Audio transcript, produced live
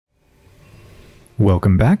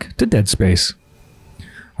Welcome back to Dead Space.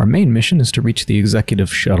 Our main mission is to reach the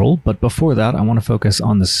executive shuttle, but before that I want to focus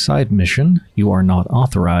on the side mission, You Are Not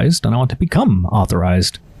Authorized, and I want to become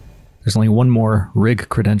authorized. There's only one more rig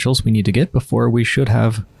credentials we need to get before we should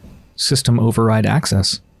have system override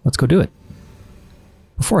access. Let's go do it.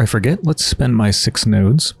 Before I forget, let's spend my 6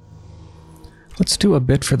 nodes. Let's do a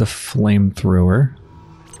bit for the flamethrower.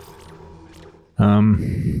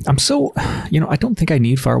 I'm so... I don't think I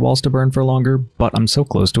need firewalls to burn for longer, but I'm so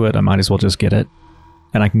close to it, I might as well just get it.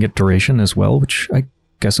 And I can get duration as well, which I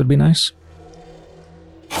guess would be nice.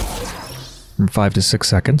 From 5 to 6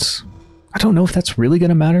 seconds. I don't know if that's really going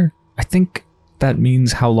to matter. I think that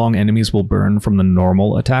means how long enemies will burn from the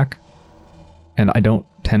normal attack. And I don't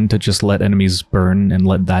tend to just let enemies burn and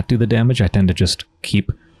let that do the damage. I tend to just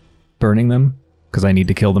keep burning them, because I need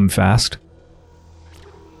to kill them fast.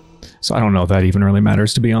 So I don't know if that even really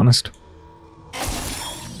matters, to be honest.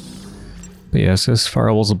 But yeah, it says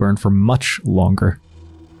firewalls will burn for much longer.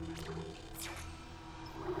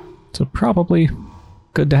 So probably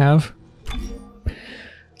good to have.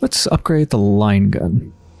 Let's upgrade the line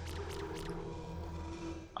gun.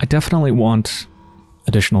 I definitely want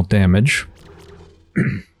additional damage.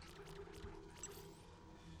 I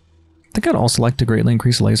think I'd also like to greatly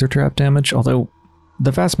increase laser trap damage, although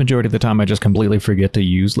the vast majority of the time I just completely forget to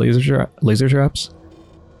use laser traps.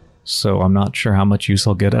 So I'm not sure how much use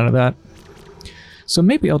I'll get out of that. So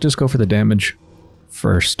maybe I'll just go for the damage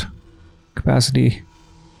first. Capacity.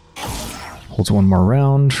 Holds 1 more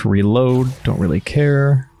round. Reload. Don't really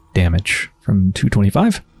care. Damage from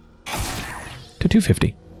 225 to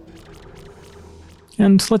 250.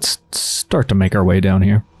 And let's start to make our way down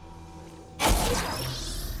here.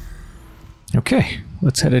 Okay,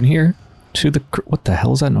 let's head in here to the... What the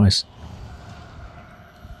hell is that noise?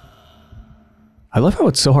 I love how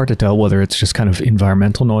it's so hard to tell whether it's just kind of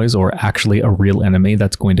environmental noise or actually a real enemy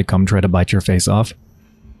that's going to come try to bite your face off.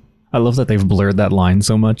 I love that they've blurred that line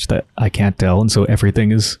so much that I can't tell, and so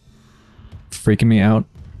everything is freaking me out.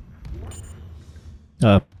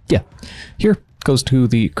 Yeah. Here goes to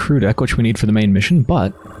the crew deck, which we need for the main mission,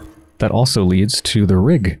 but that also leads to the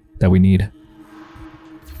rig that we need.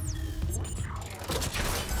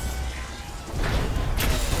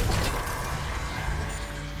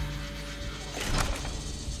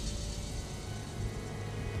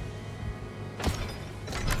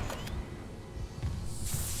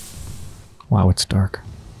 Wow, it's dark.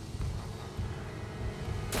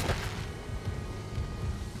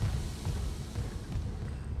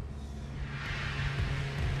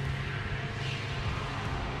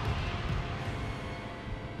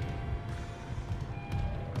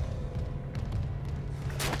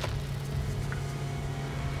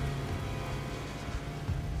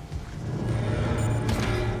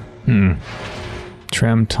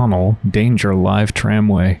 Tram tunnel, danger live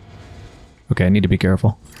tramway. Okay, I need to be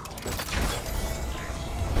careful.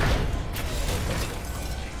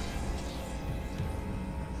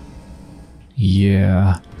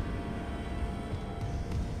 Yeah.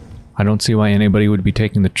 I don't see why anybody would be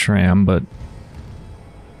taking the tram, but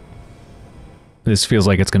this feels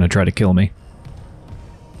like it's going to try to kill me.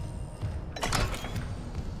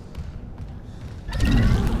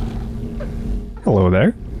 Hello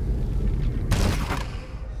there.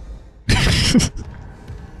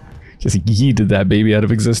 Just yeeted that baby out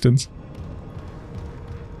of existence.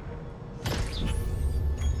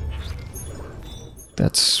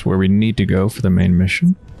 That's where we need to go for the main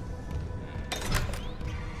mission.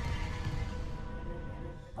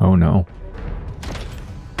 Oh no.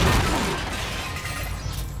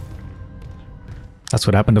 That's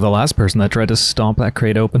what happened to the last person that tried to stomp that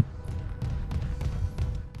crate open.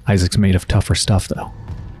 Isaac's made of tougher stuff, though.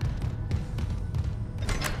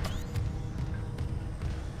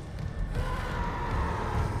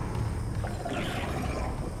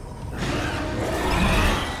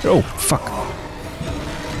 Oh, fuck.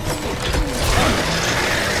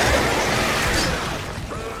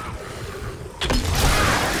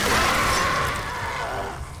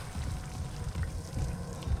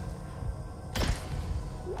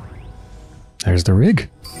 There's the rig.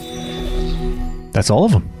 That's all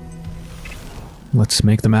of them. Let's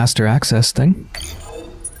make the master access thing.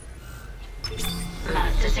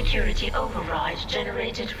 Master security override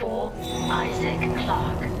generated for Isaac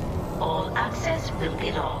Clarke. All access will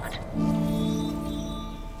be logged.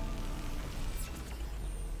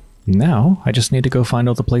 Now, I just need to go find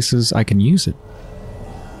all the places I can use it.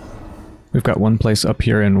 We've got one place up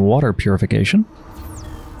here in water purification.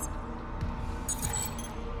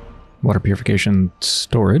 Water purification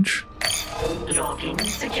storage. Logging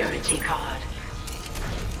security card.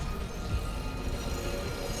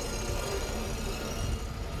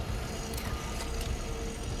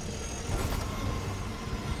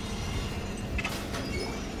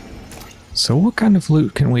 So what kind of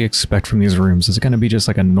loot can we expect from these rooms? Is it going to be just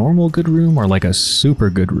like a normal good room or like a super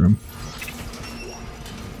good room?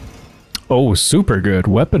 Oh, super good.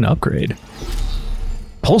 Weapon upgrade.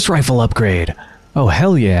 Pulse rifle upgrade. Oh,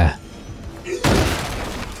 hell yeah.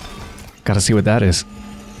 Gotta see what that is.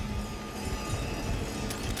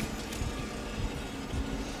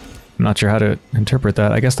 I'm not sure how to interpret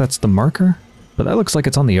that. I guess that's the marker? But that looks like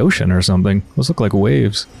it's on the ocean or something. Those look like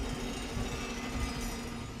waves.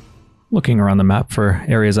 Looking around the map for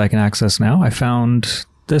areas I can access now, I found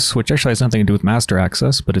this, which actually has nothing to do with master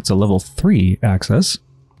access, but it's a level 3 access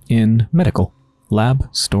in medical lab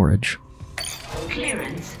storage.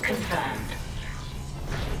 Clearance confirmed.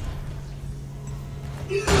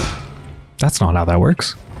 That's not how that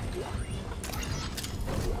works.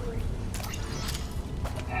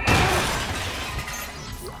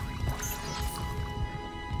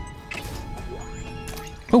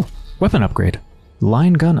 Oh, weapon upgrade.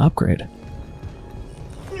 Line gun upgrade.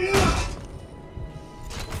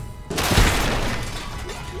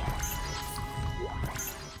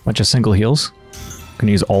 Bunch of single heals. Can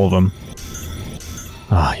use all of them.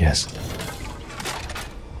 Ah, yes.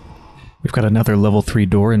 We've got another level 3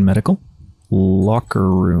 door in medical. Locker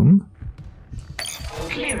room.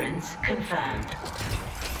 Clearance confirmed.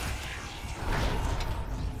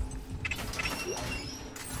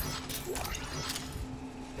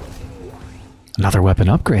 Another weapon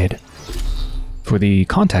upgrade for the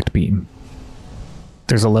contact beam.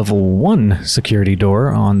 There's a level 1 security door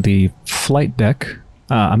on the flight deck.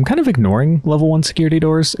 I'm kind of ignoring level 1 security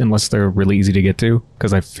doors unless they're really easy to get to,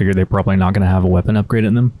 because I figure they're probably not going to have a weapon upgrade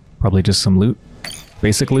in them. Probably just some loot.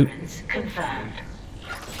 Basic loot. Confirmed.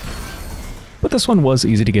 But this one was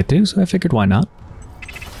easy to get to, so I figured why not.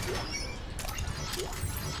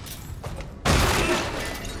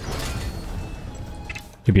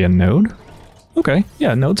 Maybe a node? Okay,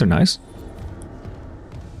 yeah, nodes are nice.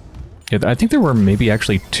 Yeah, I think there were maybe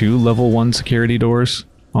actually 2 level 1 security doors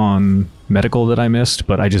on medical that I missed,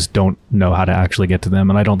 but I just don't know how to actually get to them,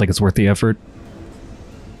 and I don't think it's worth the effort.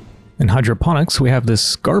 In hydroponics, we have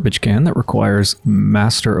this garbage can that requires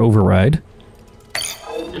master override.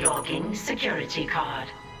 Logging security card.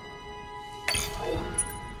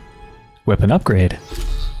 Weapon upgrade.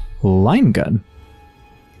 Line gun.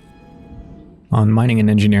 On mining and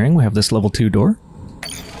engineering, we have this level 2 door.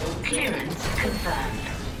 Clearance confirmed.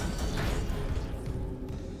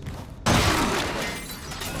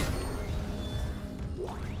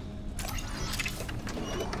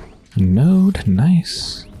 Node,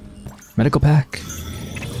 nice. Medical pack.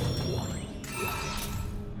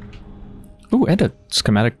 Ooh, and a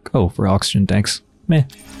schematic. Oh, for oxygen tanks. Meh.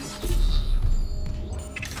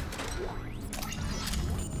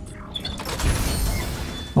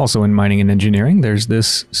 Also in mining and engineering, there's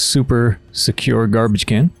this super secure garbage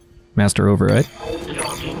can. Master override.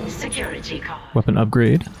 Logging security card. Weapon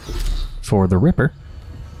upgrade for the Ripper.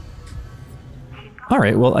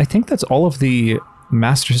 Alright, well, I think that's all of the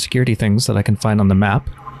master security things that I can find on the map.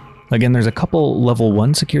 Again, there's a couple level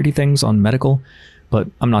 1 security things on medical, but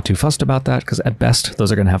I'm not too fussed about that, because at best,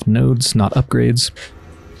 those are going to have nodes, not upgrades.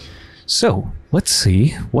 So, let's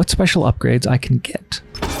see what special upgrades I can get.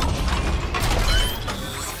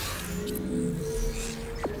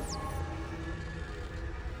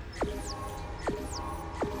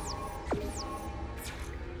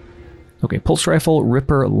 Okay, pulse rifle,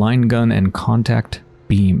 Ripper, line gun, and contact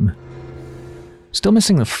beam. Still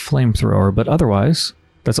missing the flamethrower, but otherwise,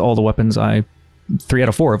 that's all the weapons 3 out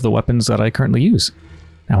of 4 of the weapons that I currently use.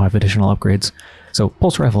 Now I have additional upgrades. So,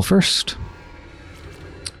 pulse rifle first.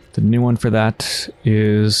 The new one for that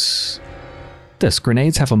is this.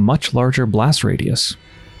 Grenades have a much larger blast radius.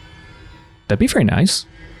 That'd be very nice.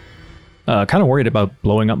 Kind of worried about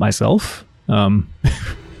blowing up myself.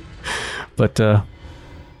 But,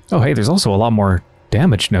 oh, hey, there's also a lot more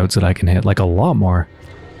damage nodes that I can hit, like a lot more.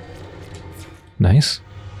 Nice.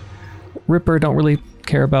 Ripper, don't really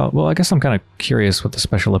care about. Well, I guess I'm kind of curious what the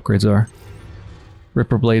special upgrades are.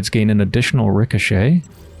 Ripper blades gain an additional ricochet.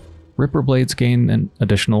 Ripper blades gain an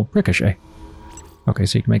additional ricochet. Okay,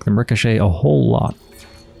 so you can make them ricochet a whole lot.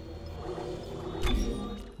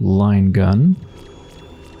 Line gun.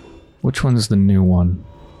 Which one's the new one?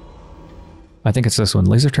 I think it's this one.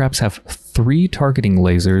 Laser traps have 3 targeting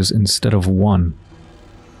lasers instead of 1.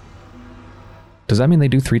 Does that mean they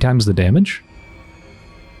do 3 times the damage?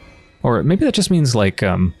 Or maybe that just means like,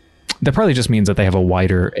 that probably just means that they have a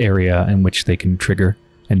wider area in which they can trigger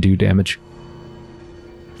and do damage.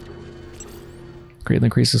 Greatly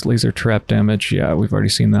increases laser trap damage. Yeah, we've already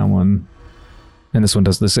seen that one. And this one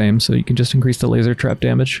does the same, so you can just increase the laser trap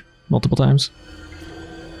damage multiple times.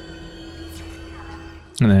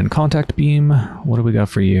 And then contact beam. What do we got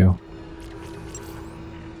for you?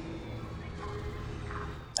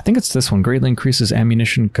 I think it's this one. Greatly increases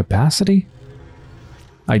ammunition capacity.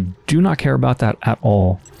 I do not care about that at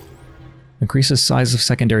all. Increases size of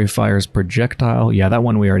secondary fire's projectile. Yeah, that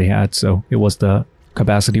one we already had, so it was the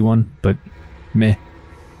capacity one, but meh.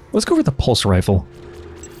 Let's go for the pulse rifle.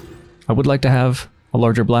 I would like to have a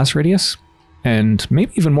larger blast radius, and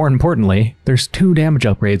maybe even more importantly, there's 2 damage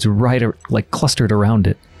upgrades right like clustered around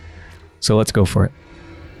it. So let's go for it.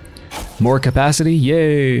 More capacity,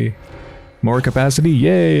 yay! More capacity,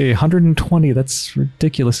 yay! 120, that's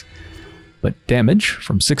ridiculous. But damage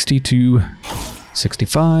from 60 to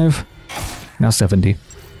 65, now 70.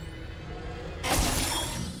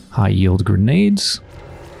 High yield grenades.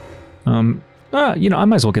 You know, I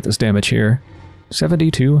might as well get this damage here.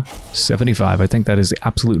 70 to 75. I think that is the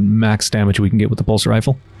absolute max damage we can get with the pulse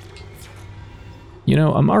rifle. You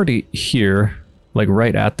know, I'm already here, like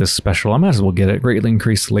right at this special. I might as well get it. Greatly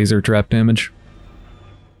increased laser trap damage.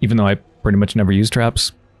 Even though I pretty much never use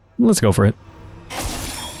traps. Let's go for it.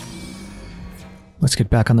 Let's get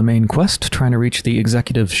back on the main quest, trying to reach the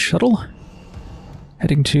executive shuttle.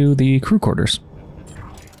 Heading to the crew quarters.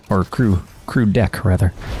 Or crew deck,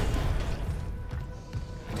 rather.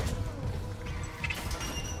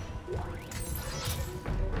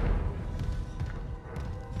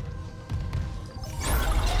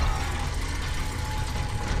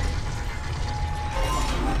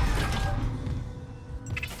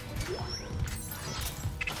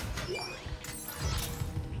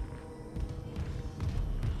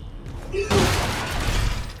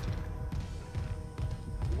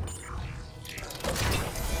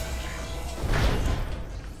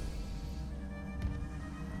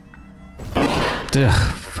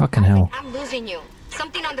 Ugh, fucking hell. I'm losing you.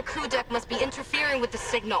 Something on the crew deck must be interfering with the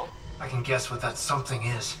signal. I can guess what that something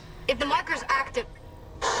is. If the marker's active...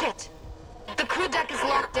 Shit. The crew deck is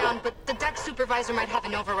locked down, but the deck supervisor might have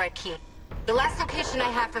an override key. The last location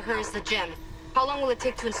I have for her is the gym. How long will it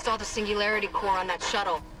take to install the Singularity Core on that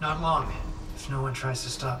shuttle? Not long, if no one tries to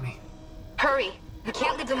stop me. Hurry. We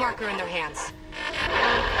can't leave the marker in their hands.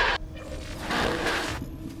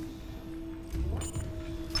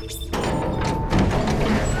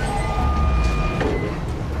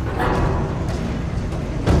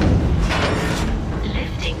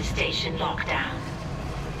 Lifting station lockdown.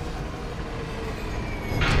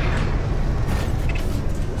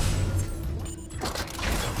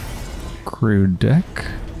 Crew deck.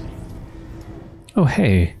 Oh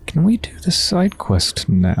hey, can we do the side quest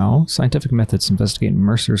now? Scientific methods investigate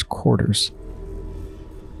Mercer's quarters.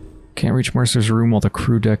 Can't reach Mercer's room while the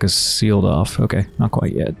crew deck is sealed off. Okay, not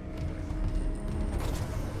quite yet.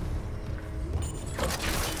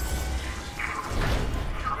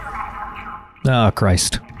 Ah,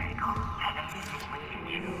 Christ.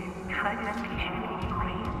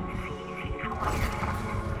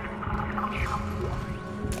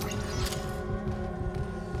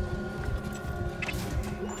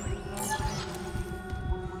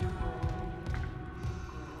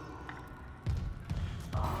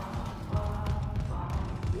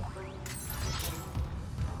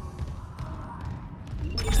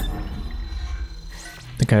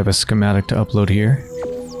 I have a schematic to upload here.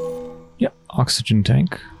 Yep, oxygen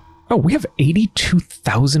tank. Oh, we have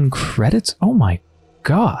 82,000 credits? Oh my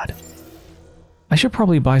god. I should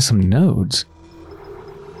probably buy some nodes.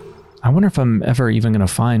 I wonder if I'm ever even going to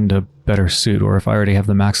find a better suit, or if I already have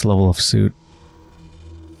the max level of suit.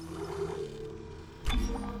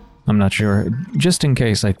 I'm not sure. Just in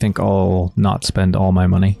case, I think I'll not spend all my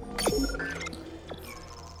money.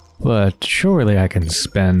 But surely I can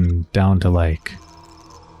spend down to like...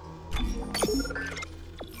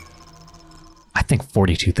 I think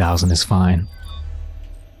 42,000 is fine.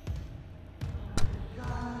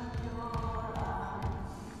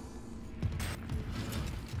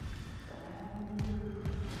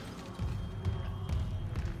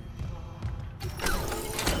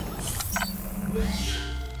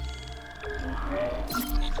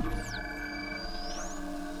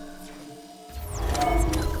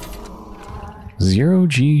 Zero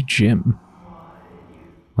G Gym.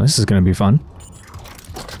 Well, this is going to be fun.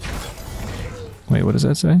 Wait, what does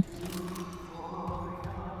that say?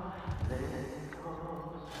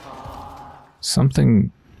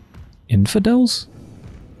 Something... infidels?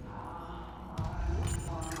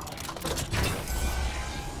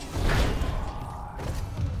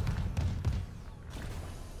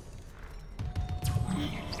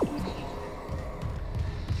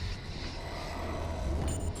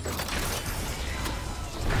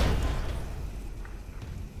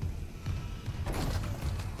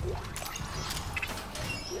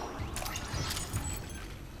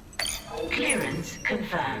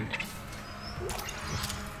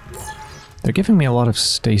 They're giving me a lot of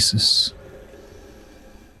stasis.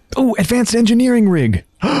 Oh, advanced engineering rig!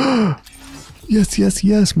 Yes, yes,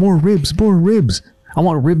 yes, more ribs, more ribs! I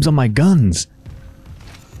want ribs on my guns!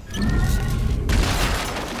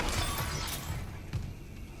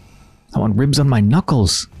 I want ribs on my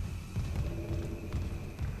knuckles!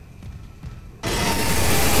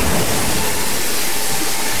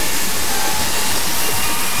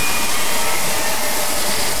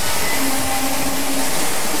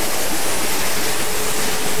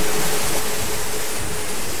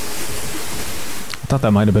 I thought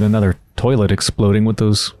that might have been another toilet exploding with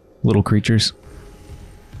those little creatures.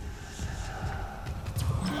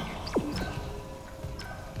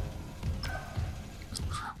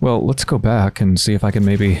 Well, let's go back and see if I can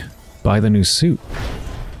maybe buy the new suit.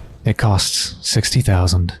 It costs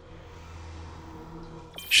 60,000.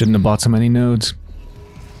 Shouldn't have bought so many nodes.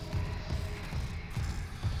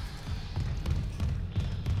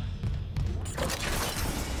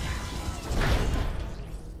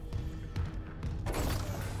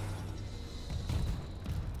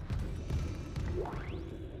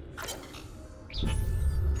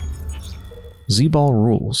 Z-Ball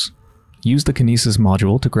rules. Use the Kinesis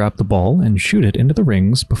module to grab the ball and shoot it into the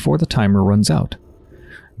rings before the timer runs out.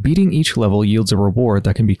 Beating each level yields a reward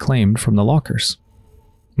that can be claimed from the lockers.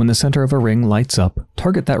 When the center of a ring lights up,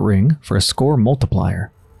 target that ring for a score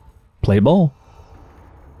multiplier. Play ball.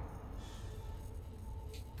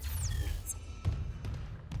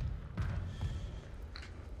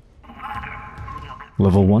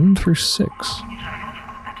 Level 1 through 6.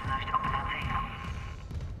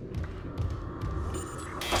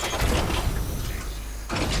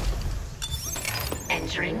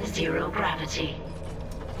 Entering zero gravity.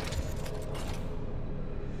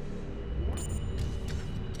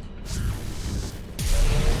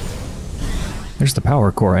 There's the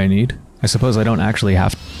power core I need. I suppose I don't actually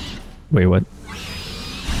have... Wait, what?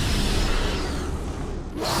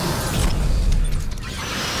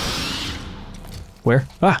 Where?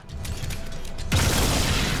 Ah!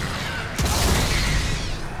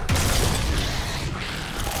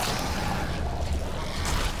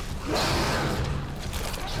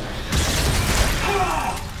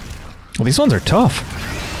 Well, these ones are tough.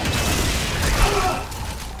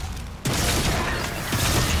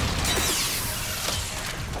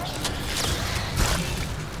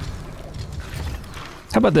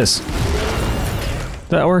 How about this? Did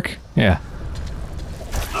that work? Yeah.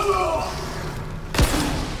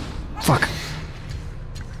 Fuck.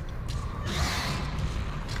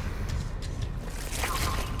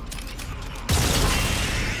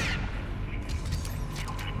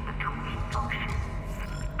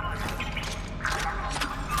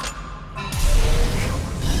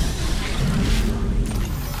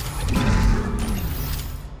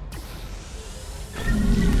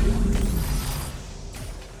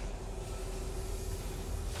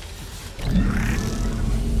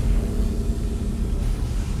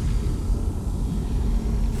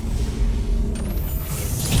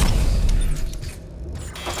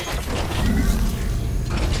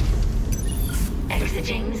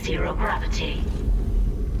 Exiting zero gravity.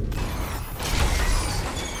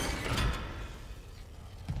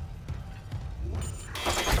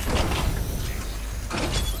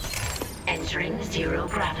 Entering zero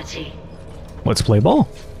gravity. Let's play ball.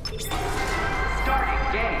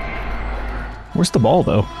 Starting game. Where's the ball,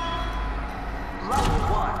 though? Level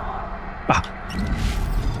 1. Ah.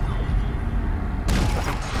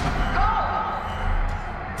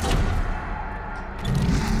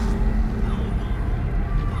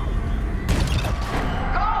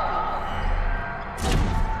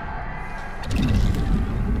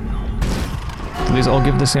 Do these all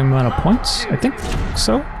give the same amount of points? I think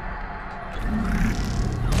so.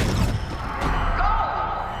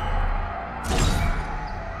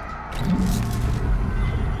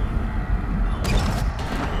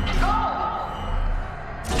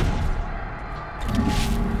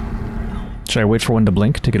 Should I wait for one to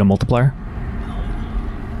blink to get a multiplier?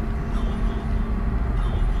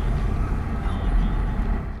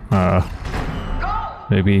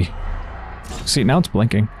 Maybe. See, now it's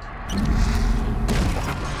blinking.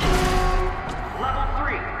 Level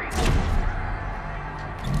 3.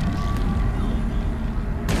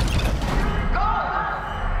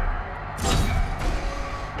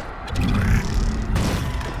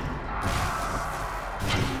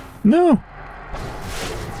 No!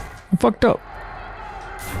 I fucked up.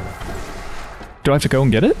 Do I have to go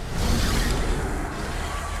and get it?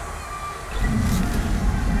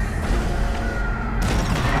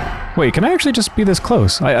 Wait, can I actually just be this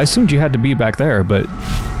close? I assumed you had to be back there, but...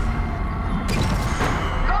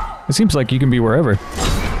 It seems like you can be wherever.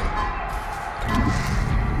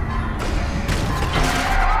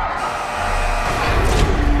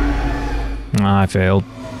 I failed.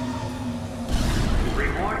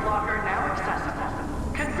 Reward locker now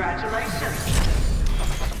accessible. Congratulations.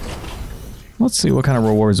 Let's see what kind of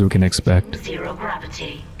rewards we can expect. Zero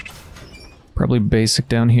gravity. Probably basic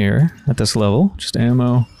down here at this level. Just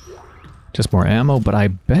ammo. Just more ammo, but I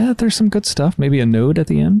bet there's some good stuff. Maybe a node at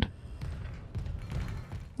the end.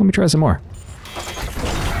 Let me try some more.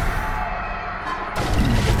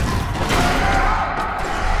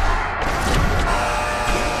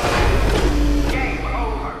 Game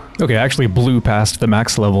over. Okay, I actually blew past the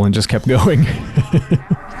max level and just kept going.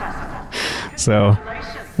 So,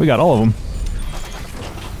 we got all of them.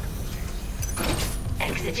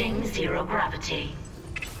 Exiting zero gravity.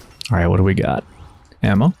 Alright, what do we got?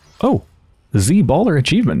 Ammo. Oh! The Z-Baller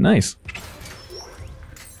achievement, nice.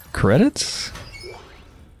 Credits?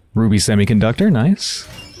 Ruby Semiconductor, nice.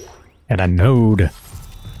 And a node.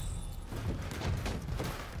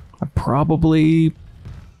 I probably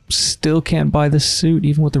still can't buy this suit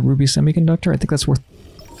even with the Ruby Semiconductor. I think that's worth...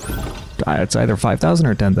 It's either 5,000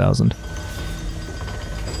 or 10,000.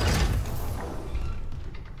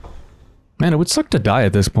 Man, it would suck to die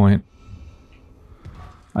at this point.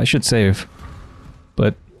 I should save.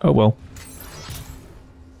 But, oh well.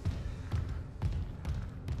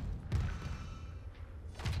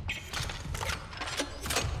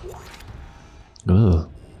 Ugh.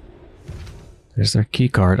 There's their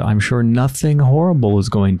keycard. I'm sure nothing horrible is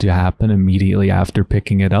going to happen immediately after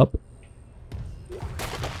picking it up.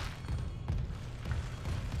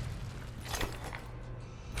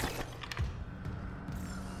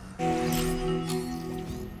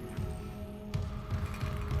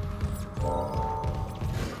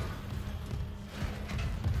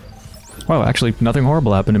 Wow, actually, nothing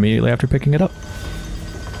horrible happened immediately after picking it up.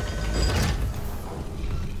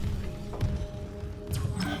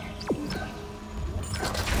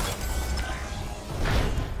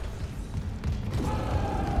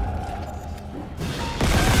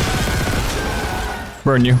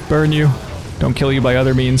 Burn you, burn you. Don't kill you by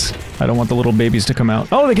other means. I don't want the little babies to come out.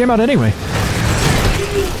 Oh, they came out anyway!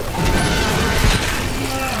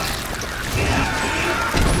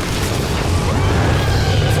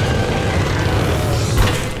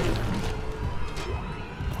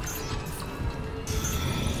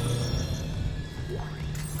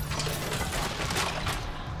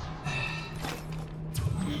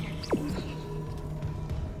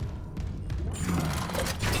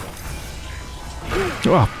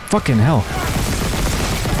 Oh, fucking hell.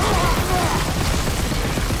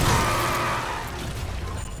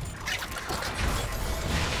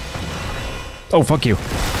 Oh, fuck you.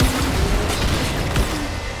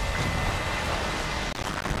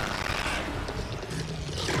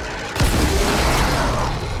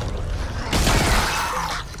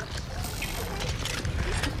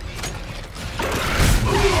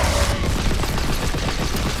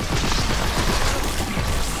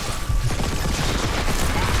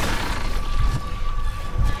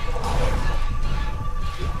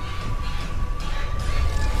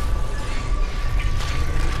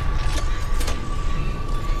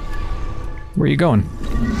 Where are you going?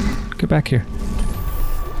 Get back here.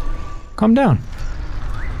 Calm down.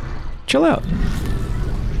 Chill out.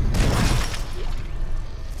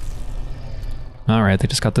 Alright, they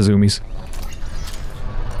just got the zoomies.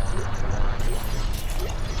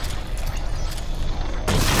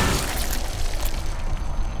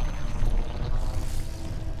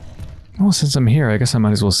 Well, since I'm here, I guess I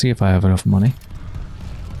might as well see if I have enough money.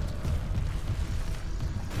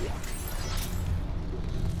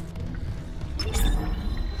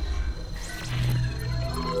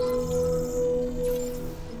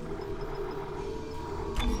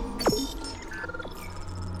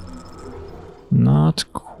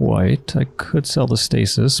 Not quite. I could sell the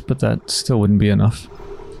stasis, but that still wouldn't be enough.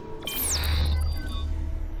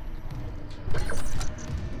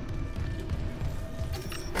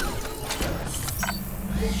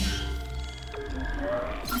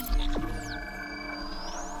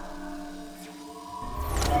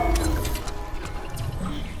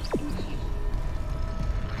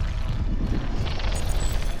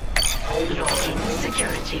 Logging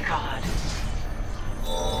security card.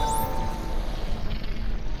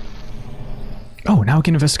 Oh, now we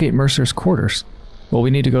can investigate Mercer's quarters. Well, we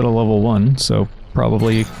need to go to level 1, so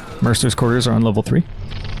probably Mercer's quarters are on level 3.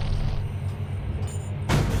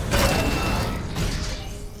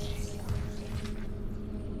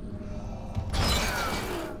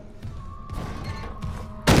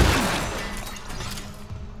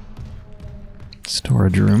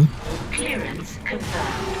 Storage room. Clearance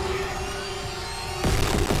confirmed.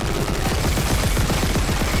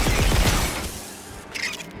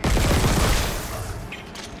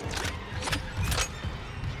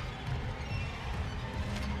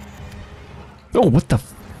 Oh, what the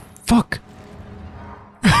fuck?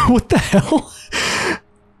 What the hell?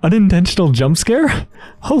 Unintentional jump scare?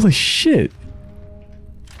 Holy shit.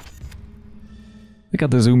 They got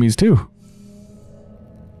the zoomies too.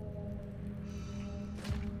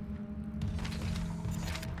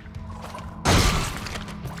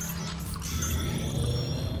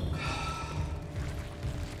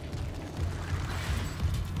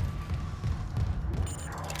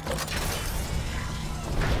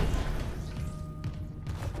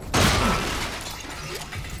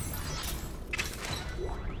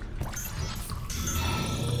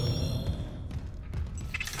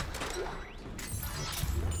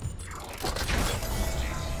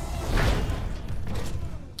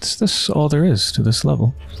 Is this all there is to this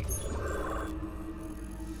level?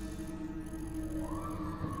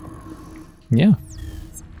 Yeah.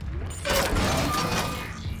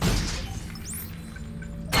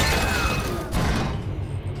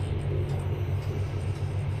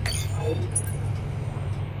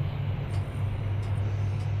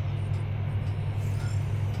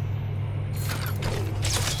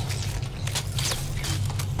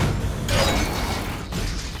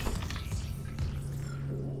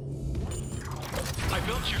 I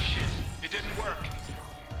built your shit. It didn't work.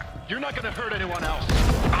 You're not gonna hurt anyone else.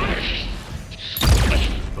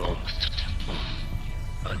 Oh, Mr. Temple,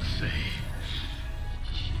 I'd say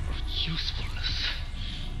your usefulness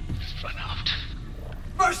has run out.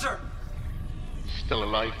 Mercer! Still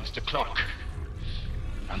alive, Mr. Clark.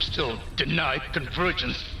 I'm still denied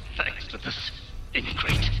convergence thanks to this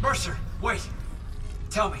ingrate. Mercer, wait.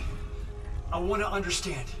 Tell me. I want to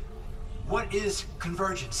understand. What is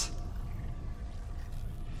convergence?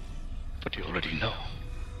 But you already know.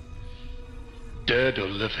 Dead or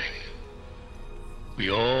living,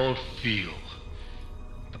 we all feel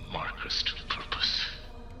the marker's true purpose.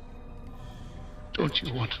 Don't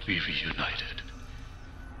you want to be reunited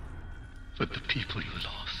with the people you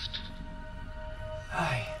lost?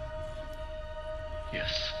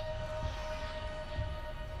 Yes.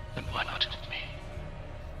 Then why not with me?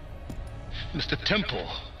 Mr. Temple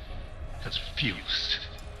has refused,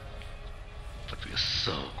 but we are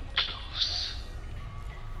so close.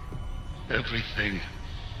 Everything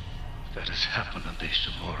that has happened on the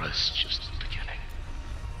Ishimura is just the beginning.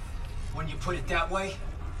 When you put it that way,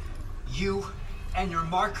 you and your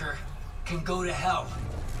marker can go to hell.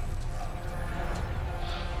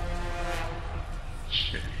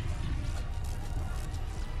 Shit.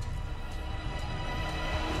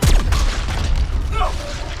 No!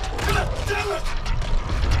 God damn it!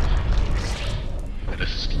 And a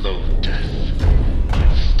slow death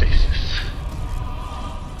in stasis.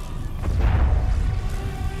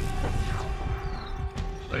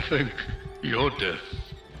 I think your death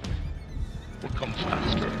will come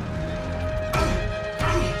faster.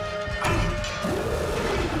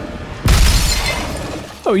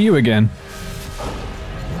 Oh, you again.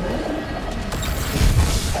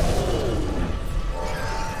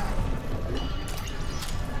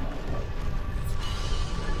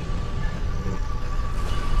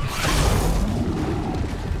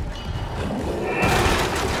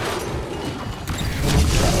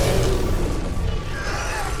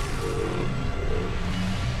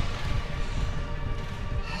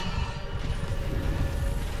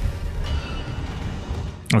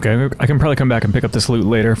 Okay, I can probably come back and pick up this loot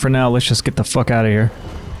later. For now, let's just get the fuck out of here.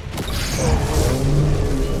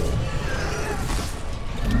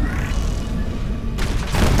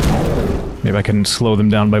 Maybe I can slow them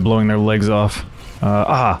down by blowing their legs off.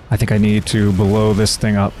 I think I need to blow this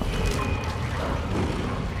thing up.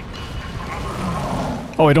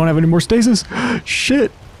 Oh, I don't have any more stasis?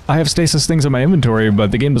 Shit! I have stasis things in my inventory, but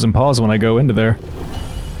the game doesn't pause when I go into there.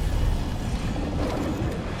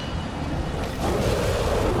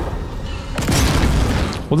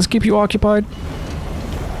 Will this keep you occupied?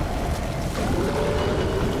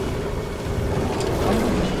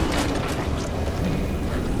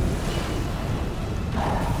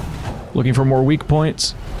 Looking for more weak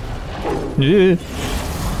points? Yeah.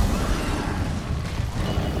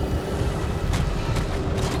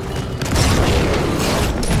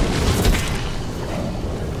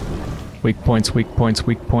 Weak points, weak points,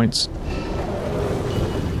 weak points.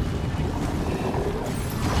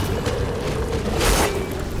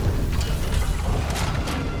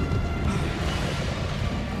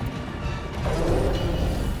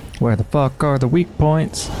 Where the fuck are the weak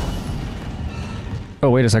points?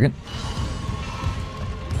 Oh, wait a second.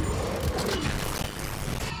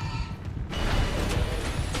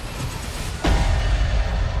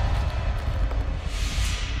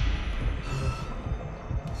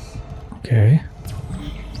 Okay.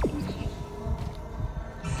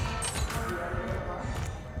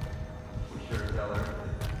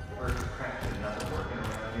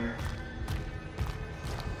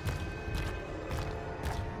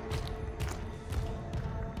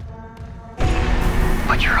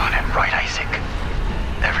 But you're on it, right, Isaac?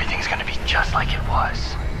 Everything's gonna be just like it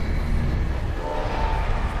was.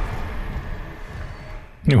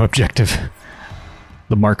 New objective.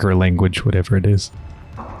 The marker language, whatever it is.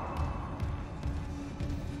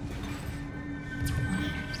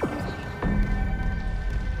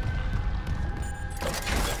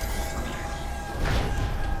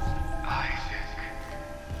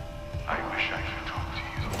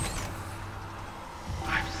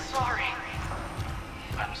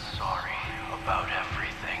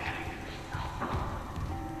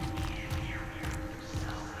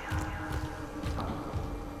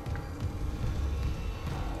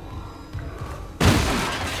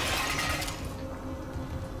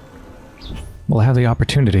 We'll have the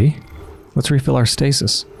opportunity. Let's refill our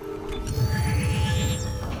stasis.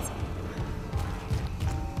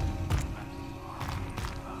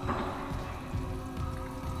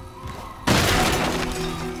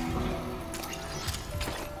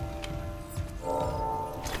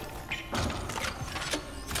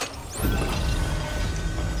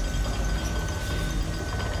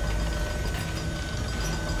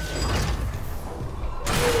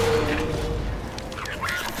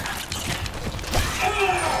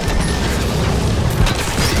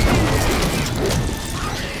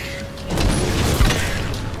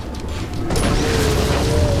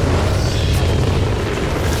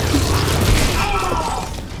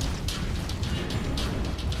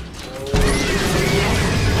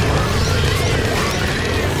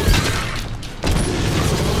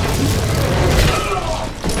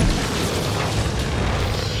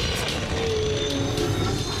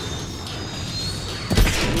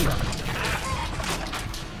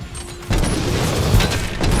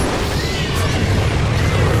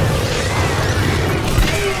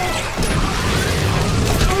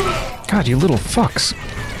 God, you little fucks.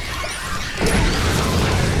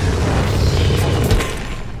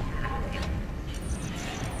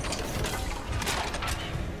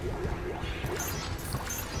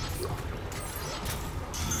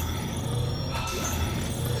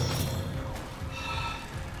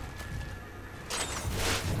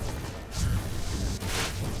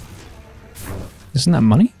 Isn't that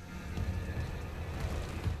money?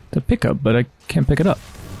 To pick up, but I can't pick it up.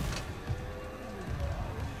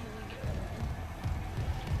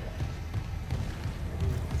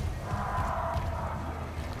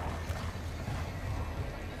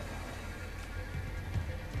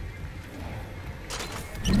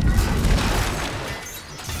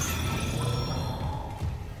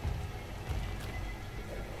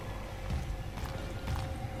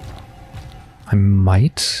 I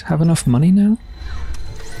might have enough money now?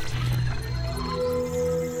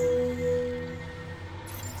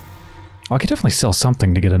 Oh, I could definitely sell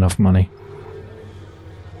something to get enough money.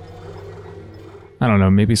 I don't know,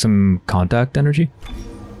 maybe some contact energy?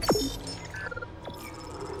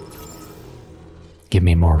 Give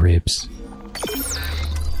me more ribs.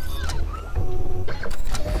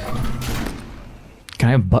 Can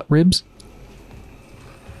I have butt ribs?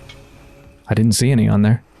 I didn't see any on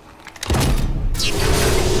there.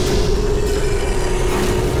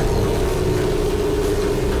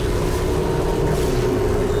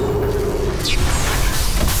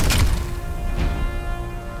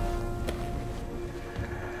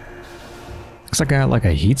 Looks like I got like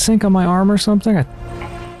a heatsink on my arm or something. I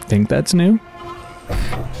think that's new.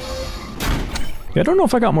 Yeah, I don't know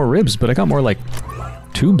if I got more ribs, but I got more like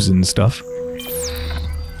tubes and stuff.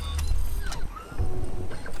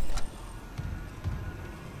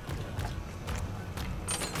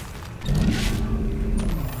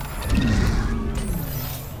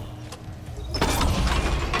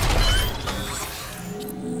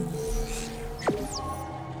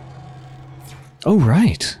 Oh,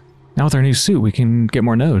 right. Now with our new suit, we can get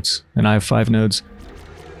more nodes. And I have 5 nodes.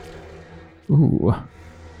 Ooh.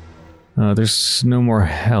 There's no more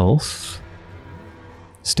health.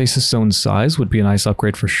 Stasis zone size would be a nice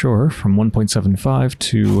upgrade for sure. From 1.75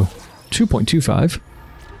 to 2.25.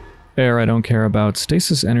 Air I don't care about.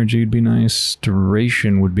 Stasis energy would be nice.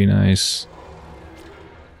 Duration would be nice.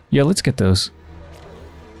 Yeah, let's get those.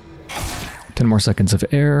 10 more seconds of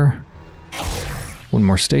air. 1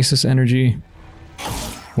 more stasis energy.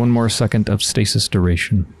 1 more second of stasis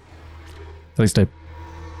duration. At least I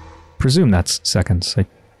presume that's seconds. I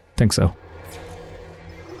think so.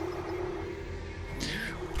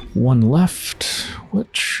 1 left.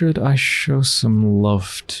 What should I show some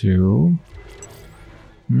love to?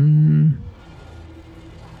 I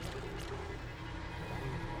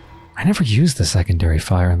never use the secondary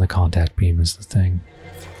fire and the contact beam is the thing.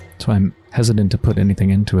 That's why I'm hesitant to put anything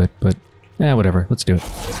into it, but yeah, whatever. Let's do it.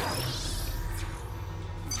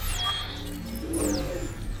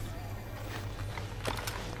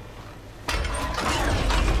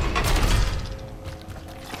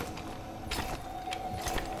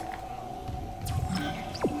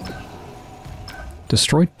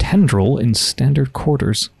 Destroy tendril in standard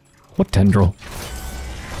quarters. What tendril?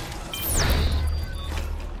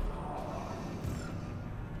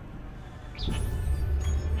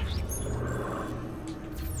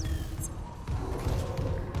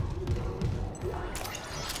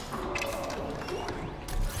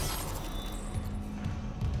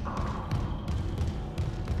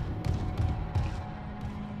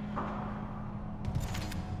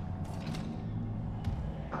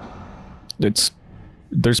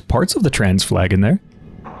 There's parts of the trans flag in there.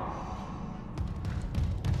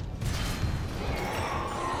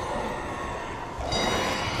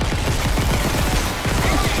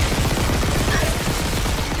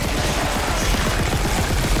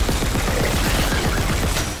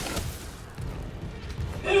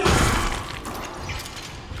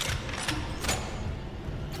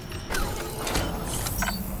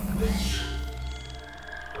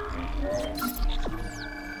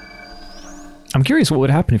 I'm curious what would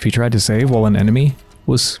happen if you tried to save while an enemy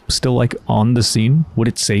was still, like, on the scene. Would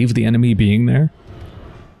it save the enemy being there?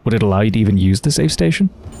 Would it allow you to even use the save station?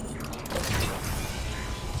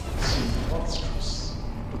 Monstrous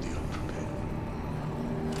for the unprepared.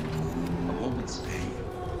 A moment's pain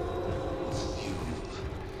will fuel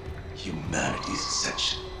humanity's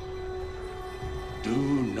ascension. Do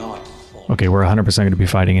not fall. Okay, we're 100% going to be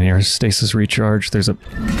fighting in here. Stasis recharge. There's a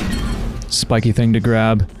spiky thing to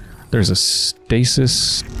grab. There's a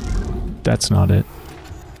stasis... That's not it.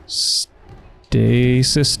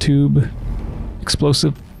 Stasis tube...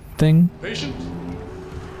 explosive thing? Patient.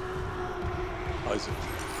 Isaac.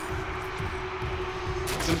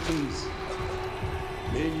 Symptoms.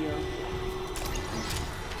 Mania.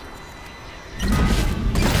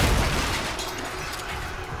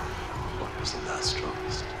 What was the last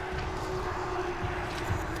strongest?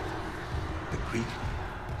 The grief?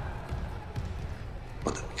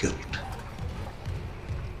 Or the guilt?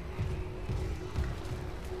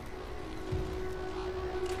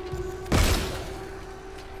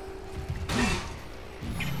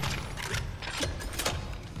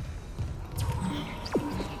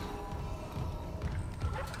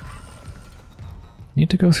 Need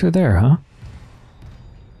to go through there, huh?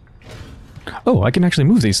 Oh, I can actually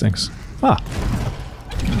move these things. Ah.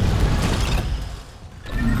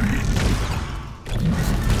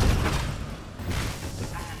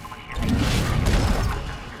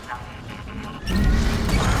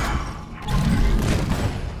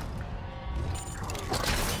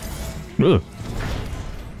 Ugh.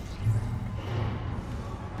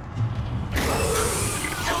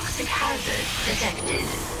 Toxic hazard detected.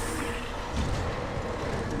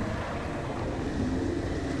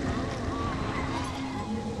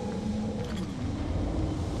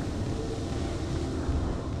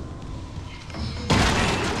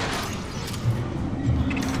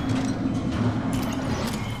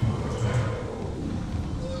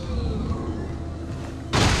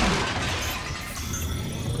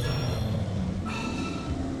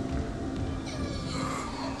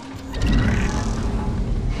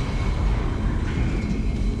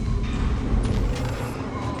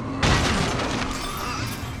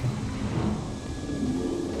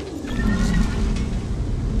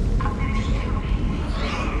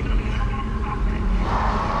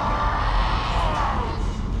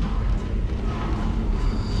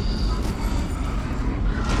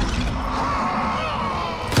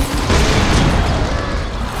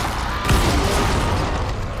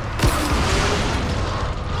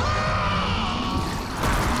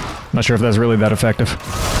 Not sure if that's really that effective.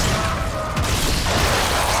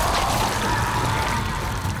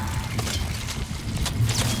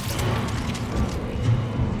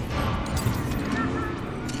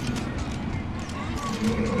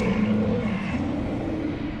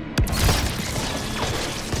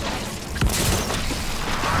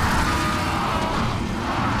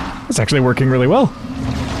 It's actually working really well.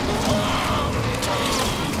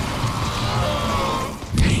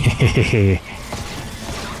 Hehehe.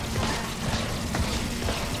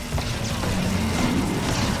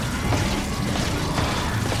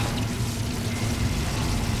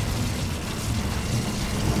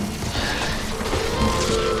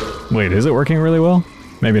 Wait, is it working really well?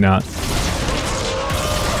 Maybe not.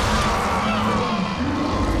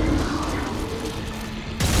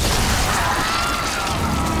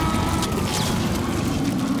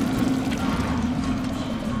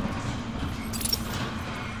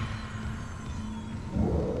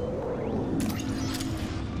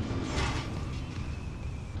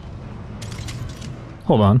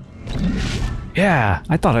 Hold on. Yeah,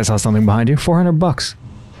 I thought I saw something behind you. 400 bucks.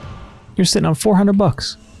 You're sitting on 400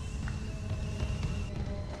 bucks.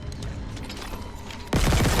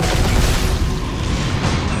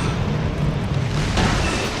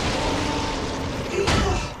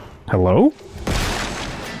 Hello?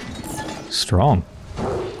 Strong.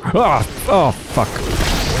 Ah! Oh, fuck.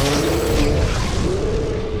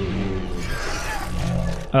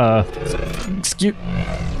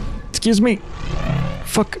 Excuse me.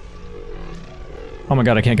 Fuck. Oh my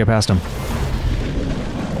god, I can't get past him.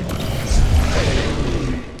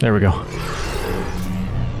 There we go.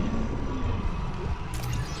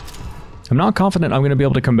 I'm not confident I'm going to be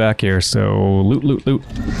able to come back here, so loot, loot, loot.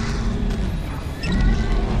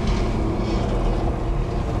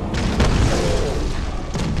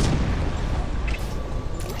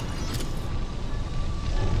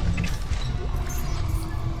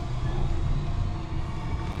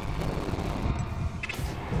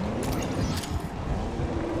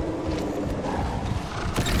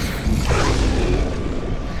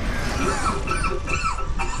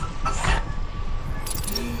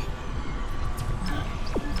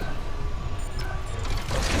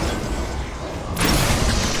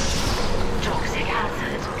 Toxic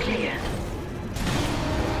hazard clear.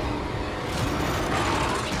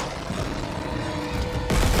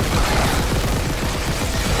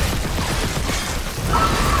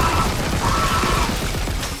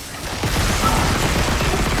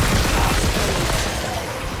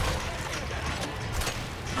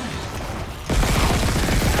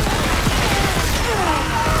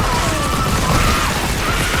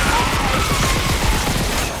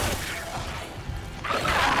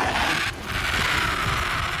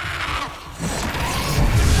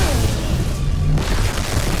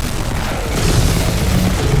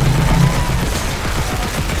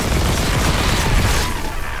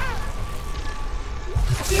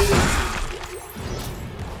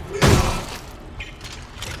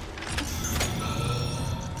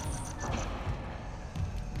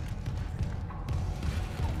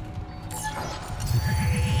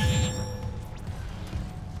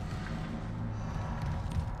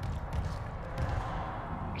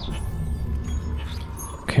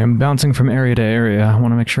 Okay, I'm bouncing from area to area. I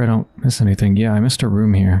want to make sure I don't miss anything. Yeah, I missed a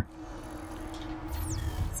room here.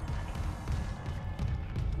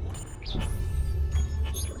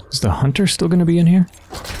 Is the hunter still going to be in here?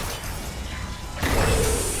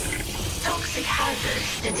 Toxic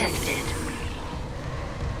hazard detected.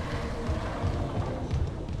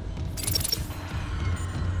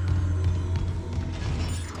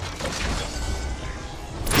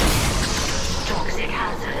 Toxic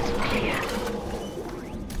hazard clear.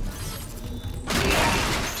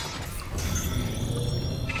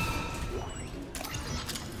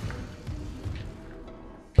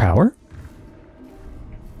 Power?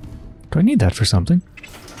 Do I need that for something?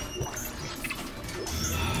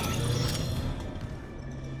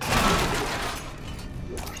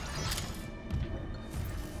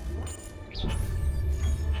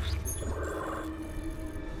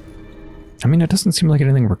 I mean, it doesn't seem like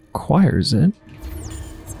anything requires it.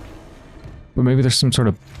 But maybe there's some sort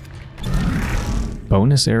of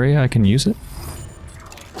bonus area I can use it?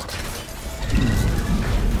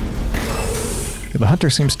 The hunter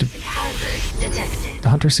seems to... The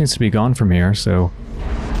hunter seems to be gone from here, so...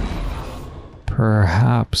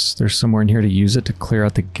 Perhaps there's somewhere in here to use it to clear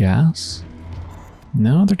out the gas?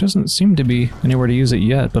 No, there doesn't seem to be anywhere to use it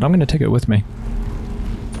yet, but I'm going to take it with me.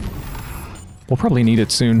 We'll probably need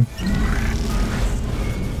it soon.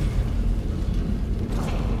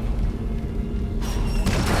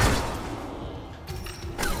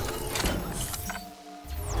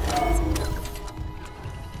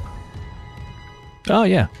 Oh,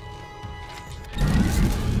 yeah.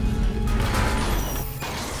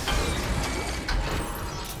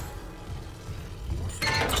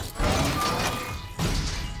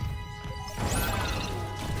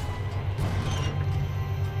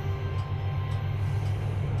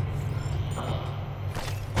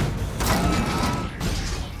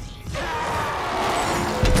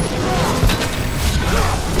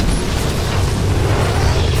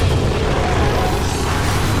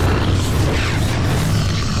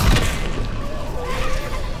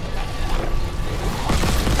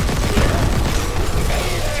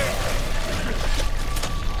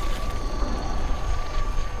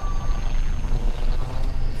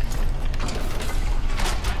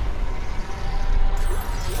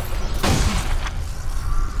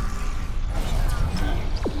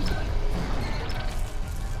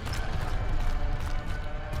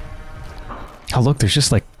 Oh, look, there's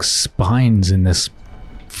just like spines in this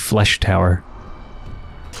flesh tower.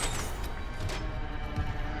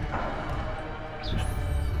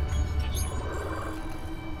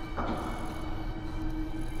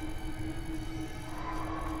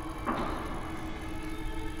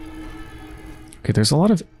 Okay, there's a lot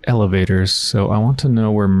of elevators, so I want to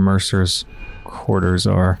know where Mercer's quarters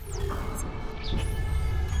are.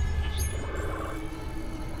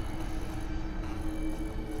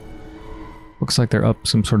 Looks like they're up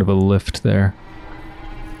some sort of a lift there.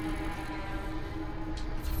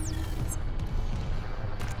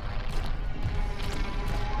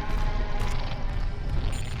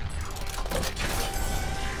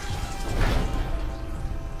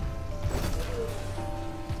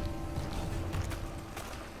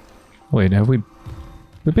 Wait, have we've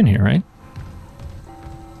been here, right?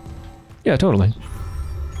 Yeah, totally.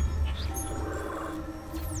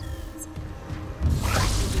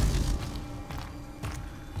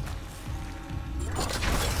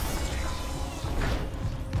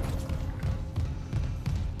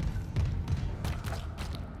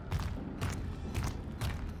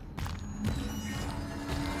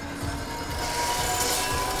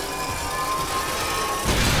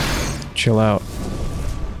 Chill out.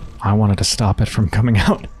 I wanted to stop it from coming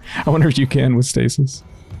out. I wonder if you can with stasis.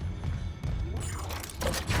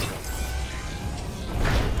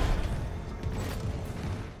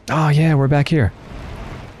 Oh yeah, we're back here.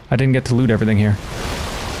 I didn't get to loot everything here.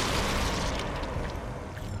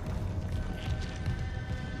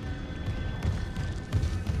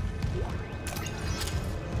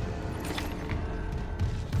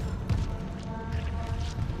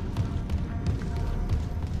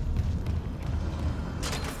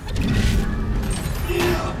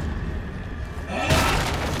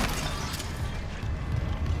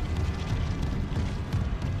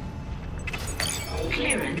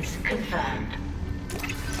 Clearance confirmed.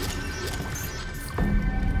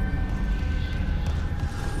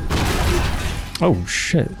 Oh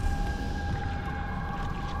shit.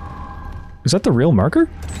 Is that the real marker?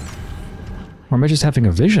 Or am I just having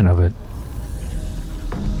a vision of it?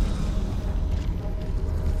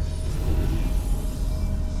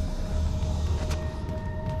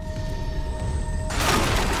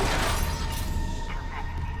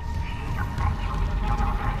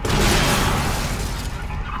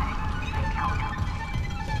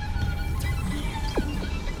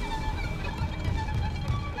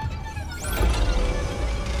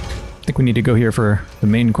 I think we need to go here for the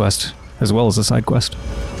main quest, as well as the side quest.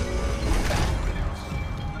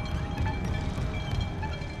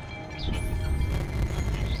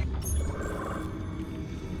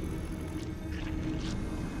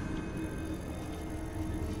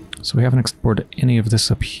 So we haven't explored any of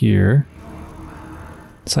this up here.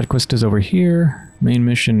 Side quest is over here. Main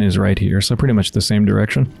mission is right here, so pretty much the same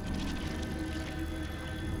direction.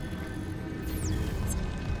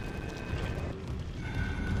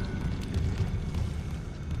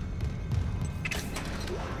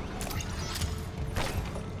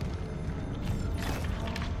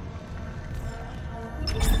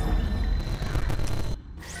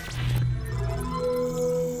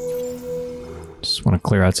 Just want to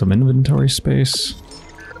clear out some inventory space.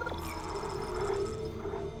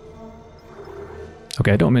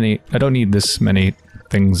 Okay, I don't need this many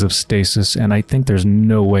things of stasis, and I think there's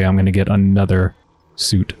no way I'm going to get another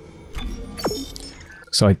suit.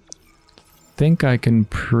 So I think I can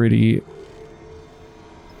pretty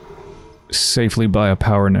safely buy a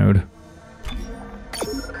power node.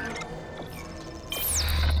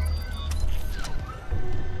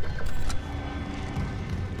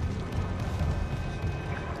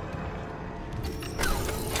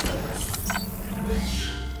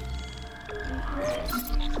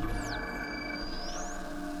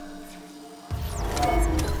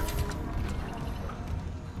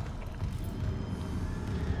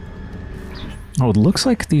 Oh, it looks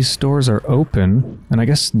like these doors are open, and I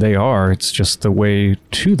guess they are, it's just the way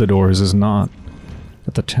to the doors is not.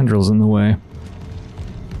 But the tendril's in the way.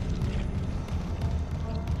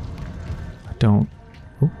 I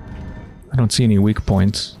don't see any weak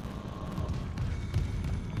points.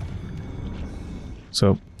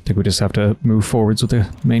 So, I think we just have to move forwards with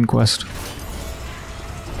the main quest.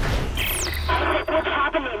 What's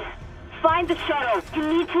happening? Find the shuttle.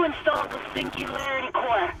 You need to install the Singularity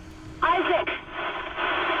Core. Isaac!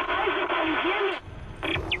 Isaac, can you hear me?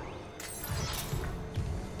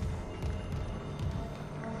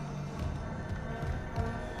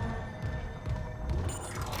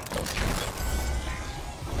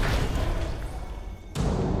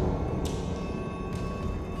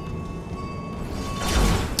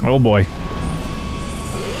 Oh boy.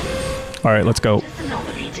 Alright, let's go.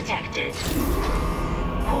 Anomaly detected.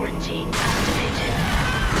 Quarantine activated.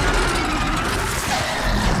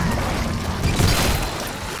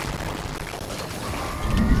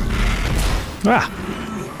 Ah!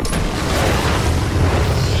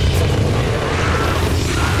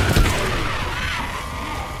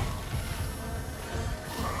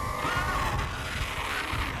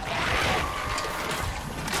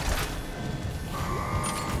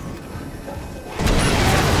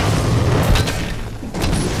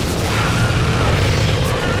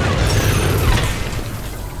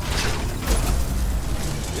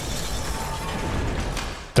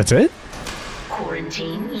 That's it?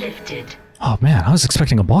 Quarantine lifted. Oh man, I was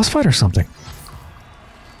expecting a boss fight or something.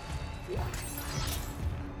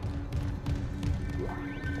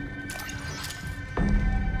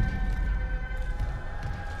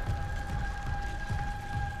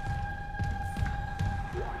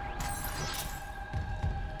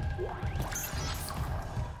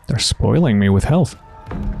 They're spoiling me with health.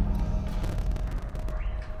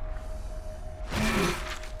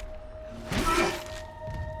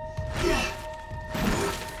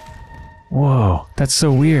 Whoa, that's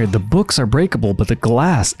so weird. The books are breakable, but the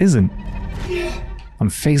glass isn't. I'm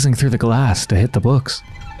phasing through the glass to hit the books.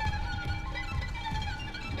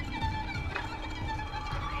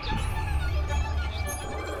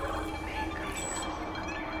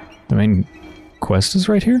 The main quest is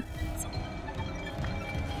right here?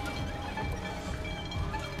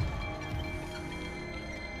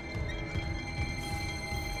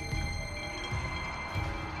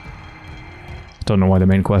 Don't know why the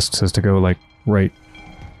main quest says to go, like, right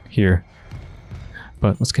here.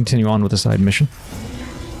 But let's continue on with the side mission.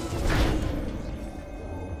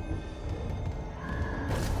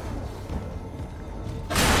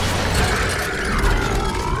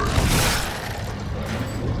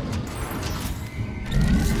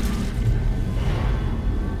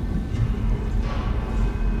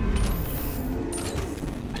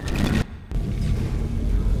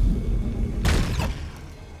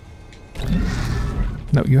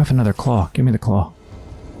 No, you have another claw. Give me the claw.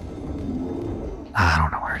 I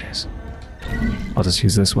don't know where it is. I'll just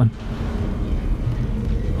use this one.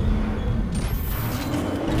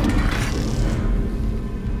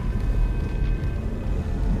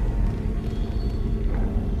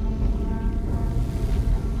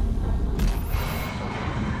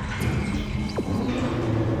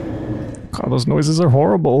 God, those noises are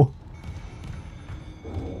horrible.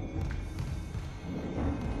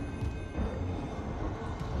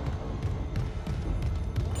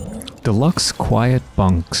 Deluxe quiet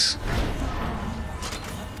bunks.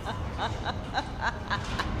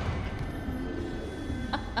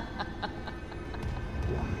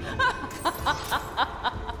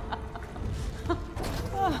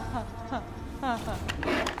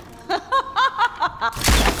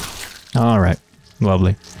 All right,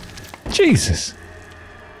 lovely. Jesus.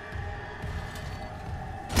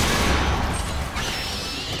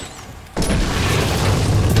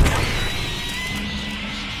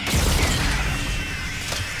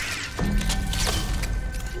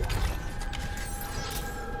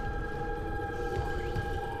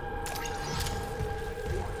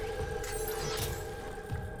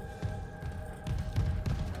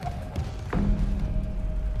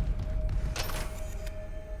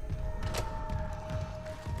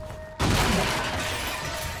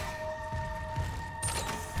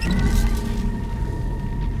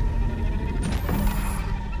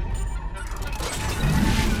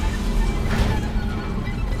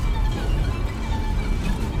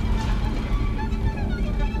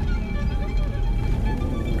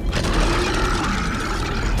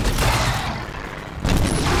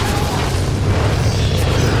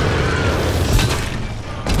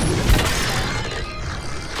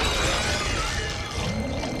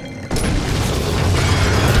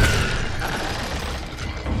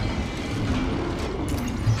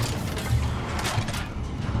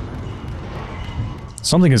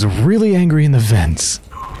 Something is really angry in the vents.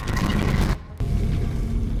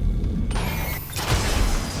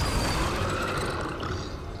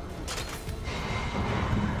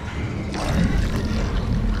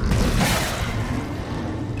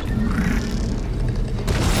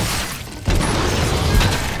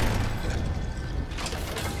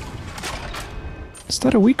 Is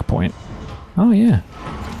that a weak point? Oh yeah.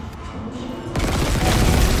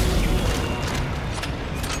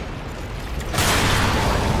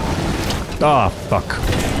 Ah, fuck.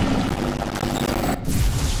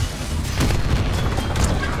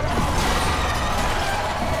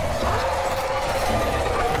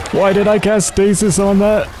 Why did I cast stasis on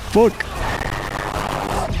that? Fuck.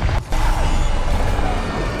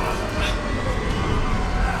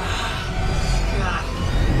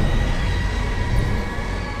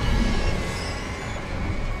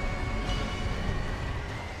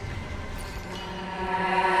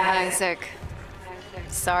 Isaac.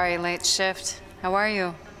 Sorry, late shift. How are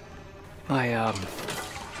you? My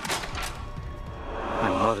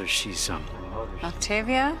mother, she's,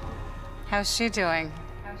 Octavia? How's she doing?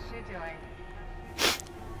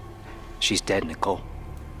 She's dead, Nicole.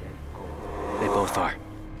 They both are.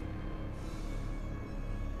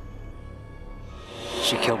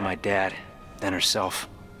 She killed my dad, then herself.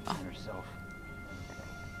 Oh.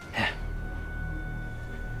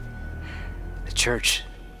 church.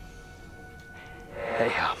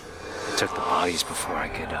 They took the bodies before I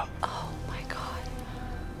could, Oh my god.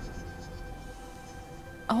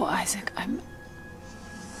 Oh, Isaac, I'm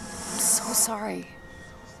so sorry.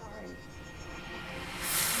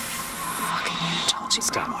 Fucking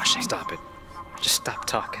Unitology brainwashing. Stop it. Just stop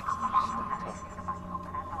talking.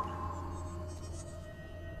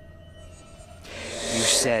 You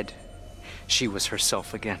said she was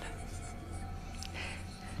herself again.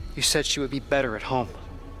 You said she would be better at home.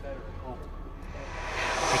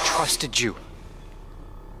 I trusted you.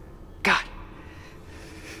 God.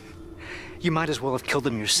 You might as well have killed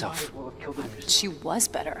him yourself. She was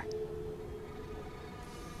better.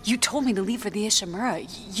 You told me to leave for the Ishimura.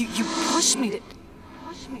 You pushed me to...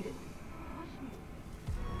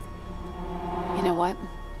 You know what?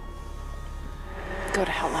 Go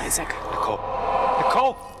to hell, Isaac. Nicole.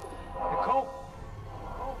 Nicole! Nicole!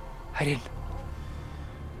 I didn't...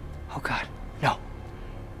 Oh, God. No.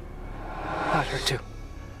 Not her, too.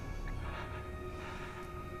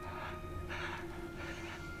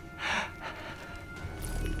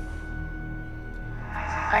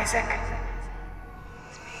 Isaac.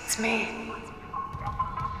 It's me.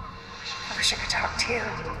 I wish I could talk to you.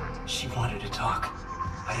 She wanted to talk.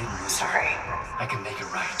 I didn't listen. Sorry. I can make it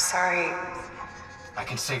right. I'm sorry I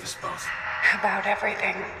can save us both. about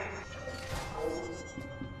everything.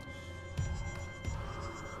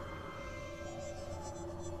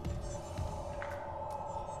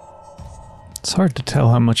 It's hard to tell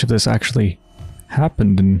how much of this actually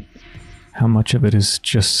happened and how much of it is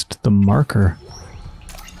just the marker.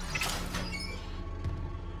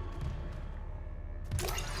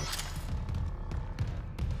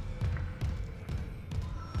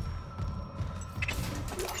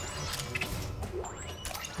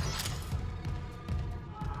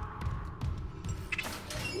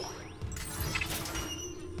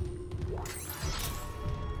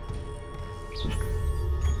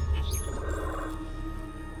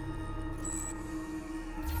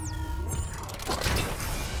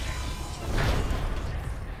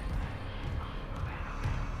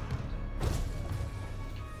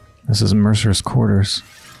 This is Mercer's quarters.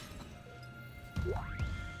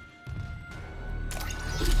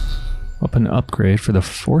 Weapon upgrade for the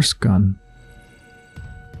force gun.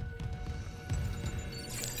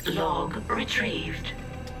 Log retrieved.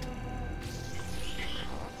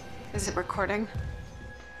 Is it recording?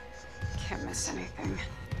 Can't miss anything.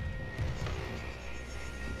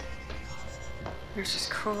 There's just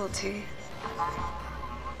cruelty.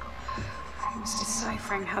 I was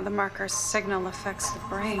deciphering how the marker's signal affects the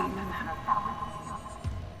brain and how...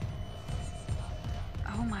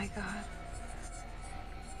 Oh my god.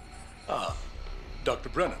 Ah, Dr.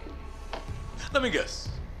 Brennan. Let me guess.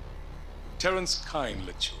 Terrence Kyne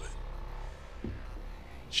let you in.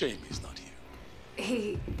 Shame he's not here.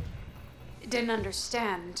 He didn't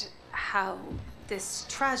understand how this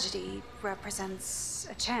tragedy represents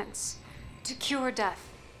a chance to cure death.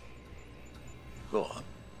 Go on.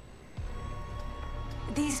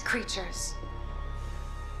 These creatures,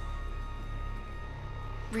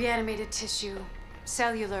 reanimated tissue,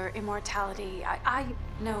 cellular immortality. I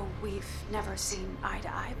know we've never seen eye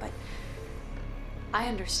to eye, but I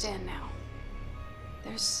understand now.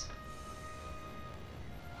 There's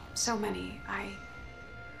so many I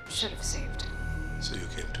should have saved. So you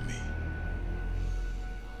came to me.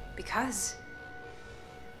 Because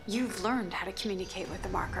you've learned how to communicate with the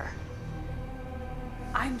marker.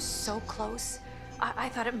 I'm so close. I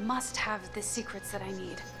thought it must have the secrets that I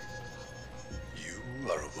need.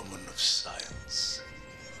 You are a woman of science,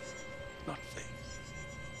 not faith.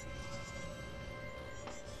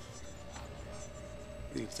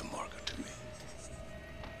 Leave the marker to me.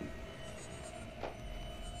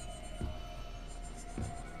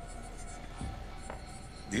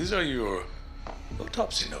 These are your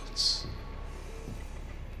autopsy notes.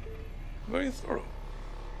 Very thorough.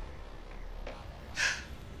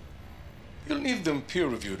 You'll need them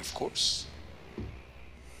peer-reviewed, of course.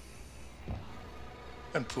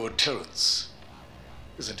 And poor Terrence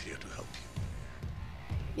isn't here to help you.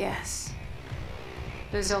 Yes.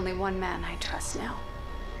 There's only one man I trust now.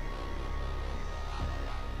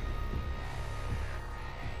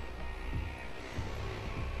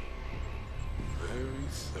 Very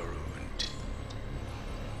thorough indeed.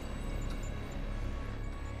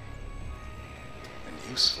 And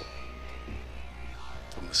useful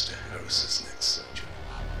for Mr. Harris's next surgery.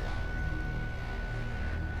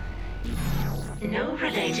 No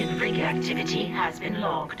related rig activity has been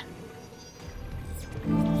logged.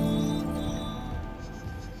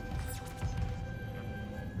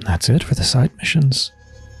 That's it for the side missions.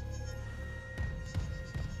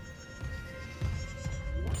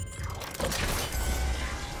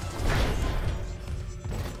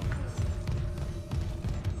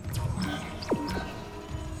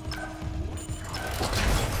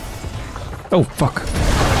 Oh, fuck.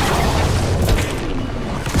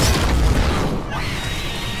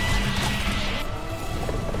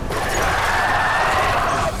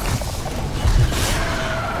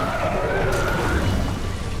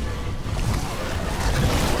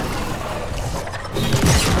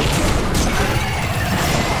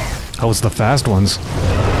 Oh, it's the fast ones.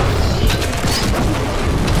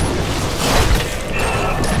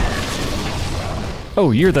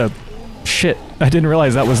 Oh, you're the... Shit. I didn't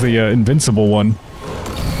realize that was the invincible one.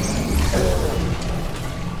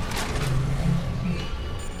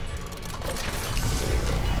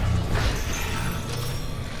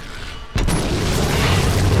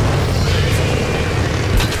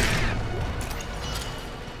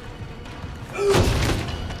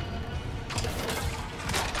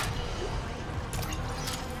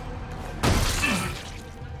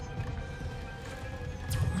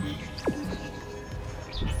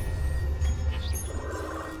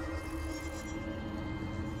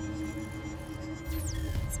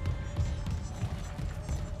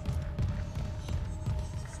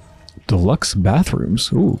 Deluxe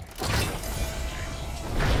bathrooms. Ooh.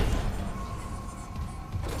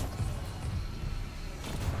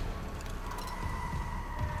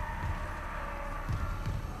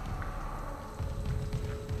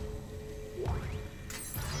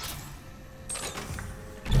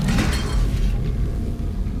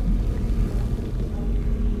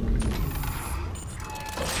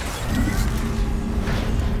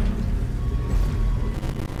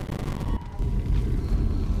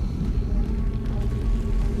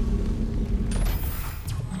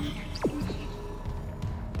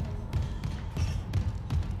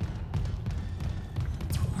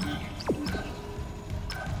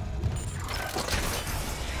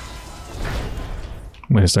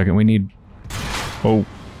 Wait a second, we need... Oh.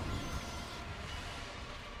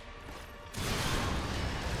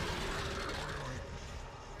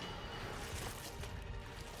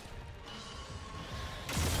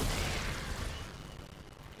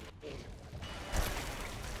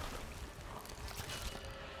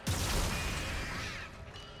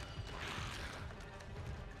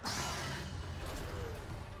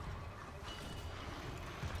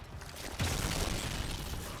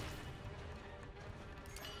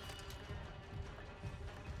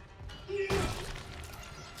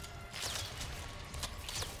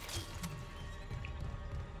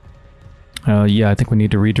 Yeah, I think we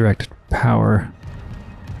need to redirect power.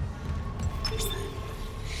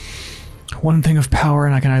 One thing of power,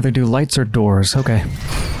 and I can either do lights or doors. Okay.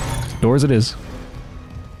 Doors it is.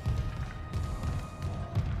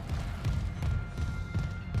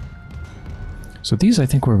 So these I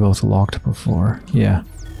think were both locked before. Yeah.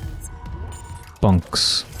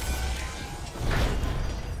 Bunks.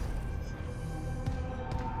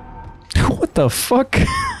 What the fuck?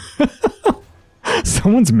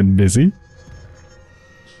 Someone's been busy.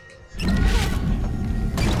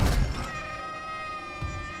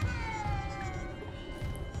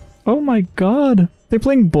 Oh my god. They're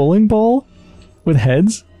playing bowling ball with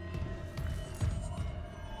heads?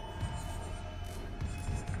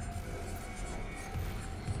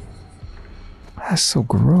 That's so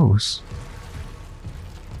gross.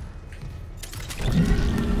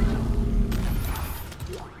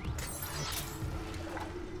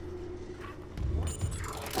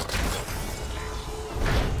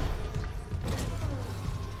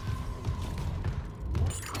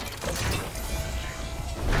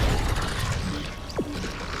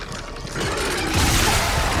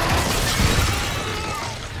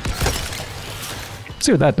 Let's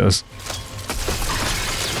see what that does.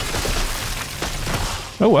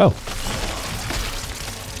 Oh wow.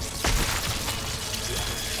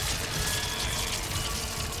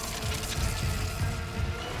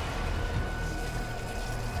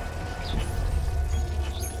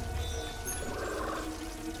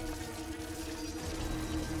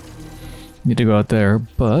 Need to go out there,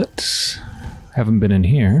 but haven't been in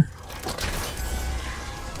here.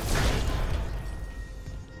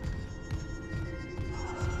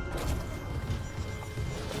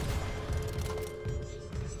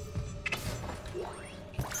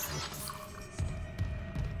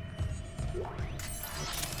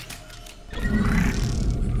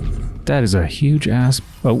 That is a huge ass...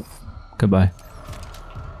 Oh, goodbye.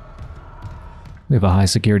 We have a high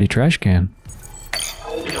security trash can.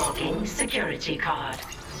 Logging security card.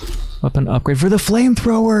 Weapon upgrade for the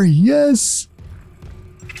flamethrower! Yes!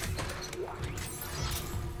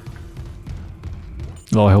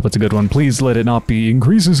 Oh, I hope it's a good one. Please let it not be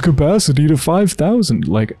increases capacity to 5,000.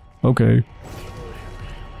 Like, okay.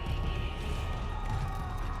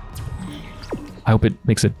 I hope it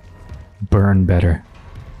makes it burn better.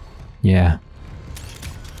 Yeah.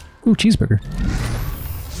 Ooh, cheeseburger.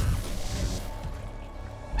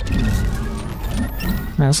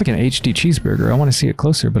 Man, it's like an HD cheeseburger. I want to see it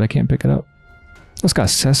closer, but I can't pick it up. It's got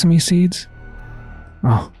sesame seeds?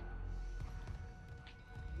 Oh.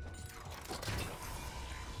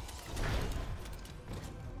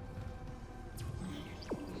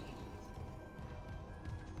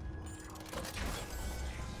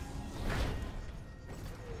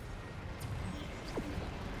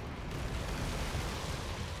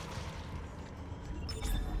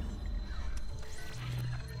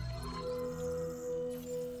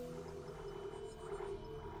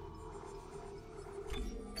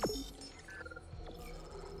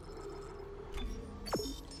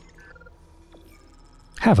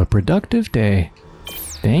 Have a productive day.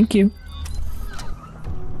 Thank you.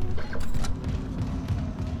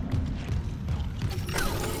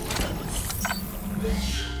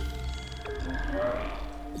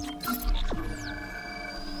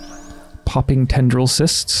 Popping tendril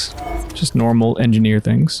cysts. Just normal engineer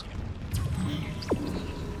things.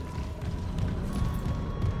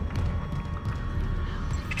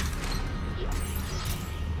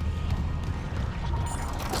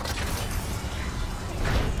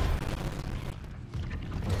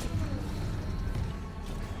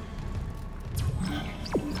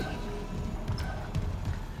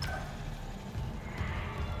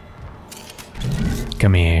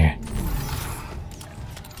 Come here.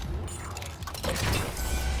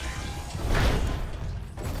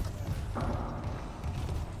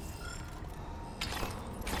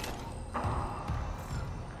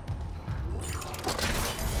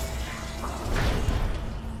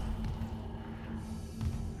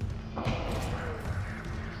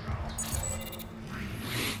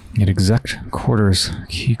 Get exec quarters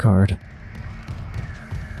keycard.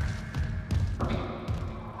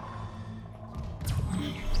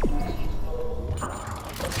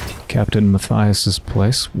 Captain Matthias's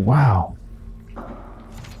place. Wow.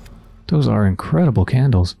 Those are incredible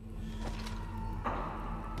candles.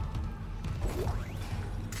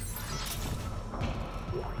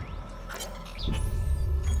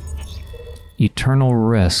 Eternal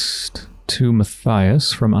rest to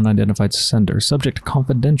Matthias from unidentified sender. Subject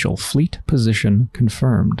confidential. Fleet position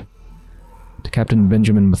confirmed. To Captain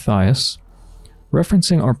Benjamin Matthias.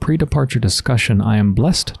 Referencing our pre-departure discussion, I am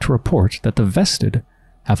blessed to report that the Vested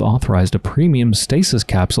have authorized a premium stasis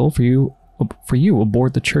capsule for you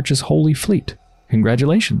aboard the Church's Holy Fleet.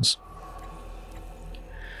 Congratulations.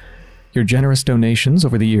 Your generous donations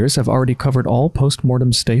over the years have already covered all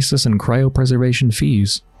post-mortem stasis and cryopreservation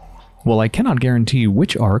fees. While I cannot guarantee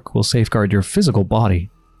which Ark will safeguard your physical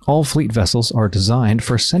body, all fleet vessels are designed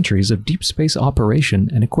for centuries of deep space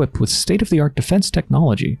operation and equipped with state-of-the-art defense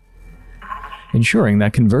technology, ensuring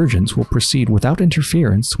that convergence will proceed without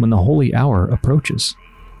interference when the holy hour approaches.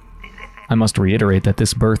 I must reiterate that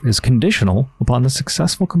this birth is conditional upon the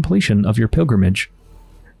successful completion of your pilgrimage.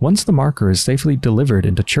 Once the marker is safely delivered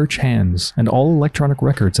into Church hands and all electronic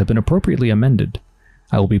records have been appropriately amended,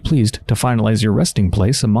 I will be pleased to finalize your resting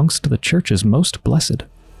place amongst the Church's most blessed,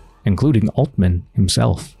 including Altman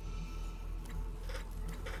himself.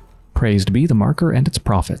 Praised be the marker and its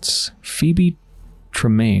prophets. Phoebe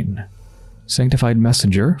Tremaine, Sanctified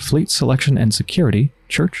Messenger, Fleet Selection and Security,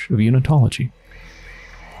 Church of Unitology.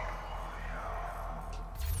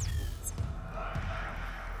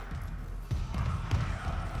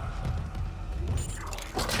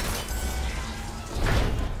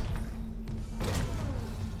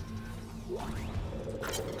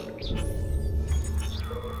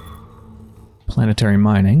 Planetary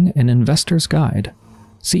Mining, an Investor's Guide.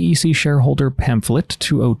 CEC Shareholder Pamphlet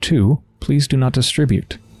 202, please do not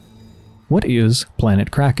distribute. What is planet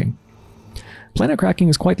cracking? Planet cracking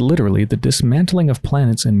is quite literally the dismantling of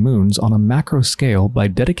planets and moons on a macro scale by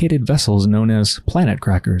dedicated vessels known as planet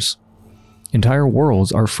crackers. Entire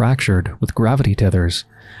worlds are fractured with gravity tethers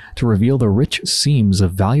to reveal the rich seams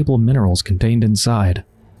of valuable minerals contained inside.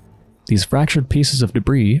 These fractured pieces of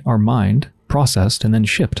debris are mined, processed, and then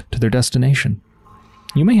shipped to their destination.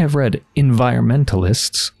 You may have read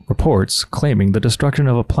environmentalists' reports claiming the destruction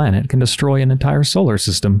of a planet can destroy an entire solar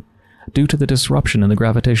system due to the disruption in the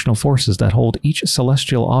gravitational forces that hold each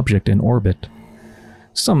celestial object in orbit.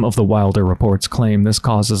 Some of the wilder reports claim this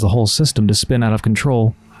causes the whole system to spin out of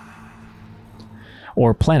control,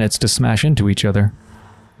 or planets to smash into each other.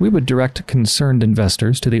 We would direct concerned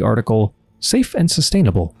investors to the article Safe and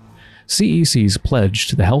Sustainable, CEC's Pledge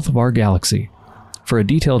to the Health of Our Galaxy, for a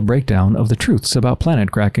detailed breakdown of the truths about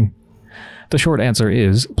planet cracking. The short answer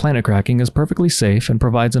is, planet cracking is perfectly safe and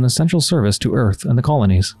provides an essential service to Earth and the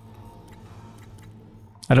colonies.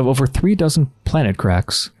 Out of over 3 dozen planet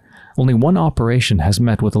cracks, only one operation has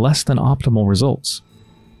met with less than optimal results.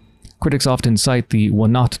 Critics often cite the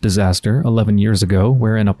Wanat disaster 11 years ago,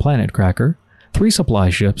 wherein a planet cracker, 3 supply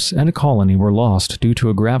ships, and a colony were lost due to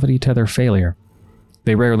a gravity tether failure.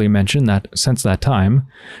 They rarely mention that, since that time,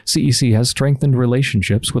 CEC has strengthened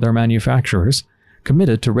relationships with our manufacturers,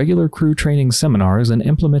 committed to regular crew training seminars, and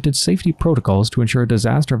implemented safety protocols to ensure a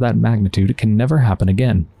disaster of that magnitude can never happen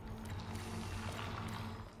again.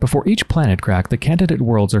 Before each planet crack, the candidate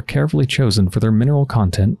worlds are carefully chosen for their mineral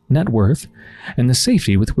content, net worth, and the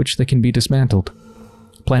safety with which they can be dismantled.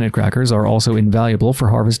 Planet crackers are also invaluable for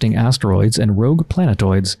harvesting asteroids and rogue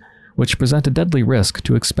planetoids, which present a deadly risk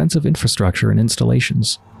to expensive infrastructure and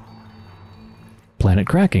installations. Planet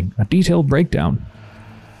cracking, a detailed breakdown.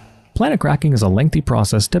 Planet cracking is a lengthy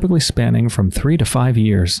process typically spanning from 3 to 5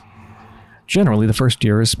 years. Generally, the first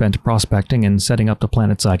year is spent prospecting and setting up the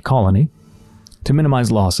planetside colony. To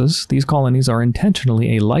minimize losses, these colonies are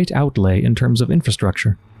intentionally a light outlay in terms of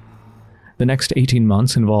infrastructure. The next 18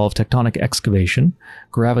 months involve tectonic excavation,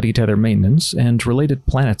 gravity tether maintenance, and related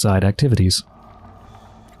planetside activities.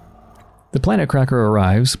 The planet cracker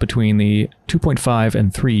arrives between the 2.5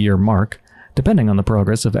 and 3 year mark, depending on the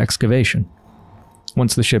progress of excavation.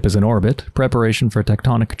 Once the ship is in orbit, preparation for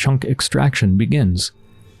tectonic chunk extraction begins.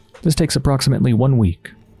 This takes approximately 1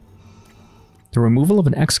 week. The removal of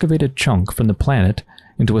an excavated chunk from the planet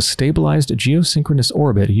into a stabilized geosynchronous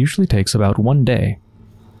orbit usually takes about 1 day.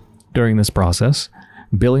 During this process,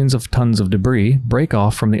 billions of tons of debris break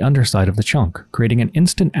off from the underside of the chunk, creating an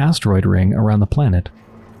instant asteroid ring around the planet.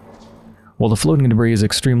 While the floating debris is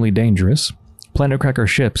extremely dangerous, planet cracker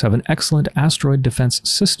ships have an excellent asteroid defense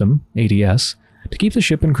system, ADS, to keep the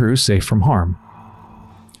ship and crew safe from harm.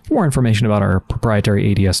 For more information about our proprietary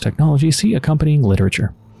ADS technology, see accompanying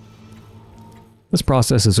literature. This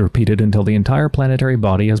process is repeated until the entire planetary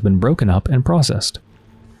body has been broken up and processed.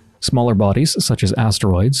 Smaller bodies, such as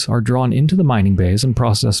asteroids, are drawn into the mining bays and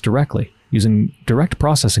processed directly, using direct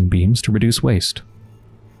processing beams to reduce waste.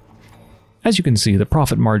 As you can see, the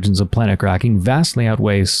profit margins of planet cracking vastly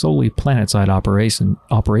outweigh solely planetside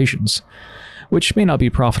operations, which may not be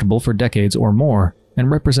profitable for decades or more,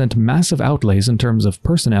 and represent massive outlays in terms of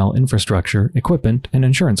personnel, infrastructure, equipment, and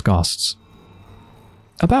insurance costs.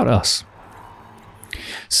 About us.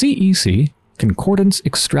 CEC, Concordance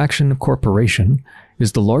Extraction Corporation,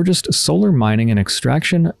 is the largest solar mining and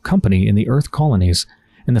extraction company in the Earth colonies,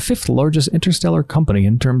 and the 5th largest interstellar company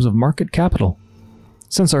in terms of market capital.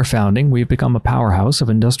 Since our founding, we have become a powerhouse of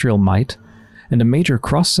industrial might and a major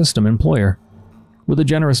cross-system employer. With a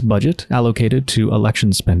generous budget allocated to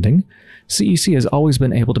election spending, CEC has always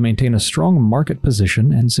been able to maintain a strong market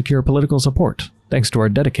position and secure political support, thanks to our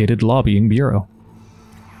dedicated lobbying bureau.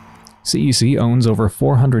 CEC owns over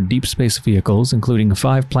 400 deep space vehicles, including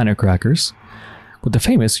 5 planet crackers, with the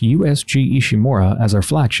famous USG Ishimura as our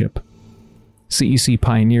flagship. CEC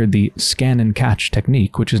pioneered the scan and catch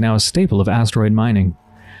technique, which is now a staple of asteroid mining,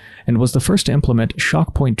 and was the first to implement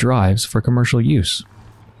shock point drives for commercial use.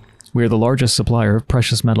 We are the largest supplier of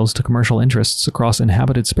precious metals to commercial interests across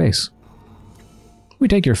inhabited space. We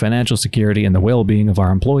take your financial security and the well-being of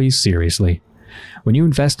our employees seriously. When you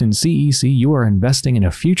invest in CEC, you are investing in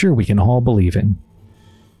a future we can all believe in.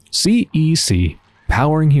 CEC,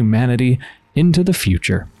 powering humanity into the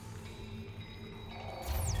future.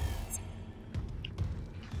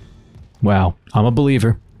 Wow, I'm a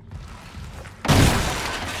believer.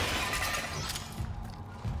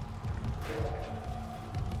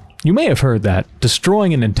 You may have heard that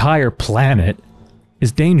destroying an entire planet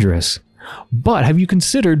is dangerous, but have you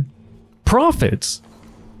considered profits?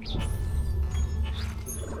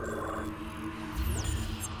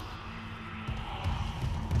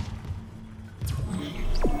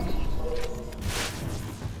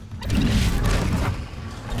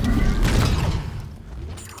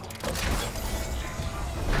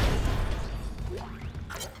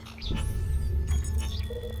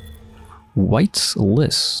 White's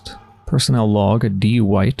list. Personnel log D.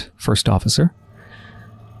 White, first officer.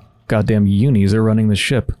 Goddamn unis are running the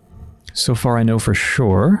ship. So far I know for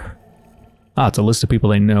sure. It's a list of people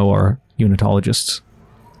they know are unitologists.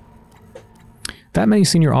 That many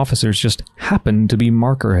senior officers just happen to be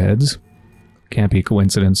marker heads. Can't be a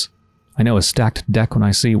coincidence. I know a stacked deck when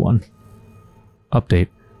I see one. Update.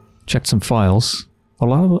 Checked some files. A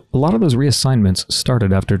lot of those reassignments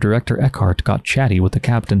started after Director Eckhart got chatty with the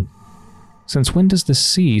captain. Since when does the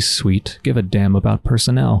C-suite give a damn about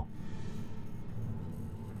personnel?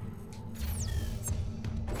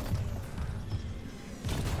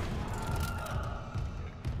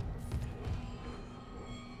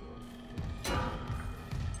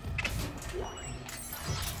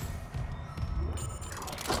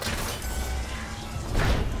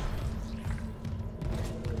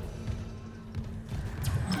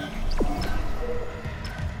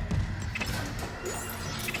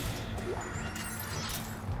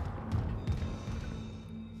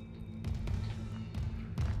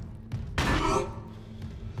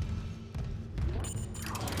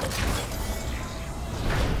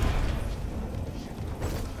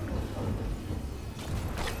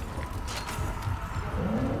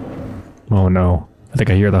 Oh no. I think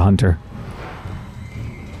I hear the hunter.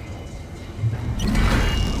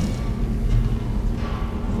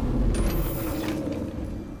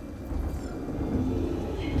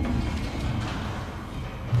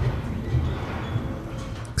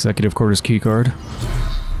 Executive quarters keycard.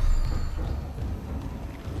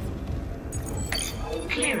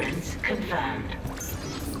 Clearance confirmed.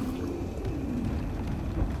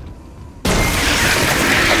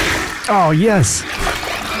 Oh, yes!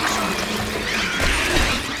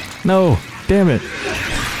 No! Damn it!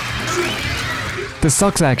 This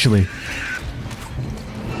sucks, actually.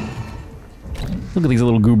 Look at these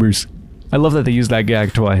little goobers. I love that they use that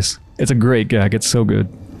gag twice. It's a great gag, it's so good.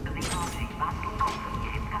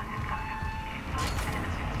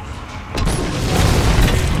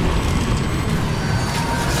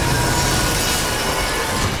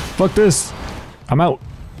 Fuck this! I'm out.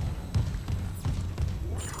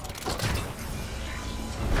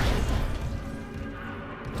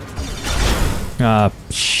 Ah,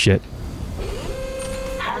 shit.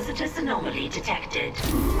 Hazardous anomaly detected.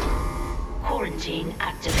 Quarantine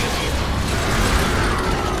activated.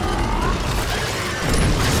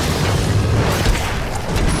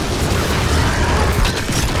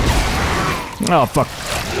 Oh, fuck.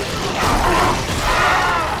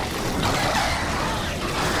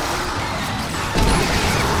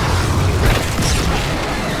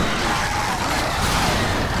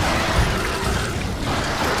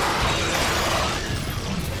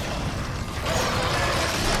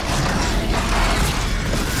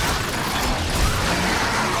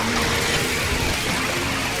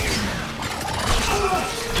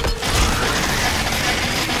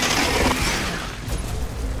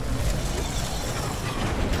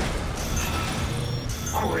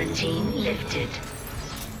 Quarantine lifted.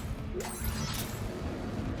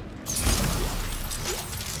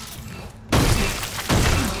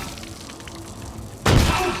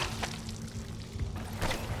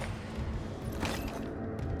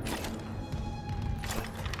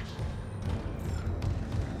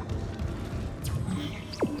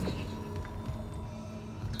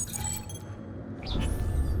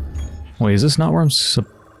 Wait, is this not where I'm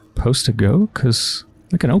supposed to go? Because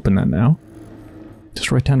I can open that now.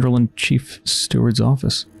 Destroy Tendril in Chief Steward's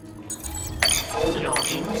office.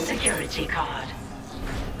 Logging security card.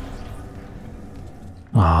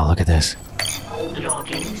 Oh, look at this.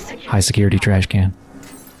 Logging security. High security trash can.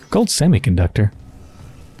 Gold semiconductor.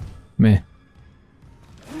 Meh.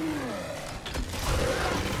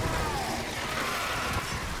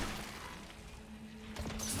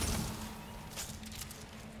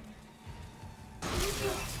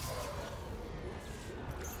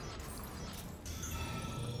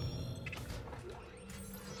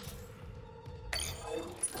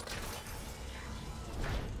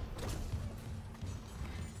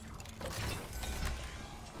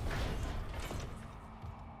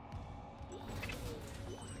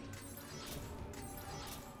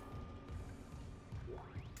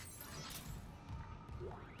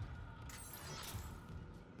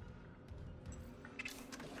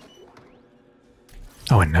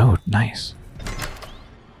 Oh, a note. Nice.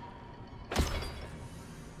 I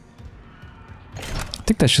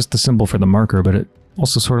think that's just the symbol for the marker, but it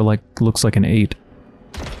also sort of like looks like an 8.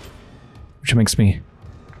 Which makes me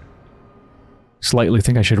slightly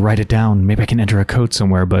think I should write it down. Maybe I can enter a code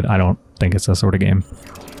somewhere, but I don't think it's that sort of game.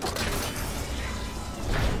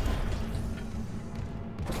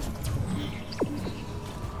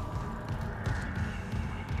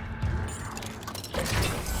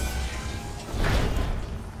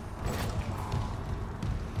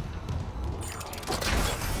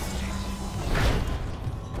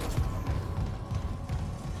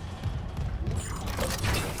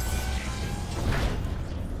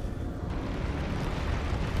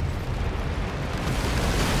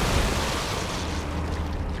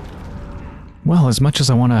 Well, as much as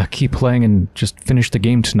I want to keep playing and just finish the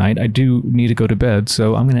game tonight, I do need to go to bed,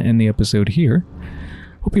 so I'm going to end the episode here.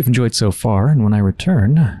 Hope you've enjoyed so far, and when I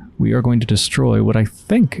return, we are going to destroy what I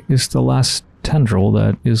think is the last tendril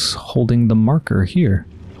that is holding the marker here.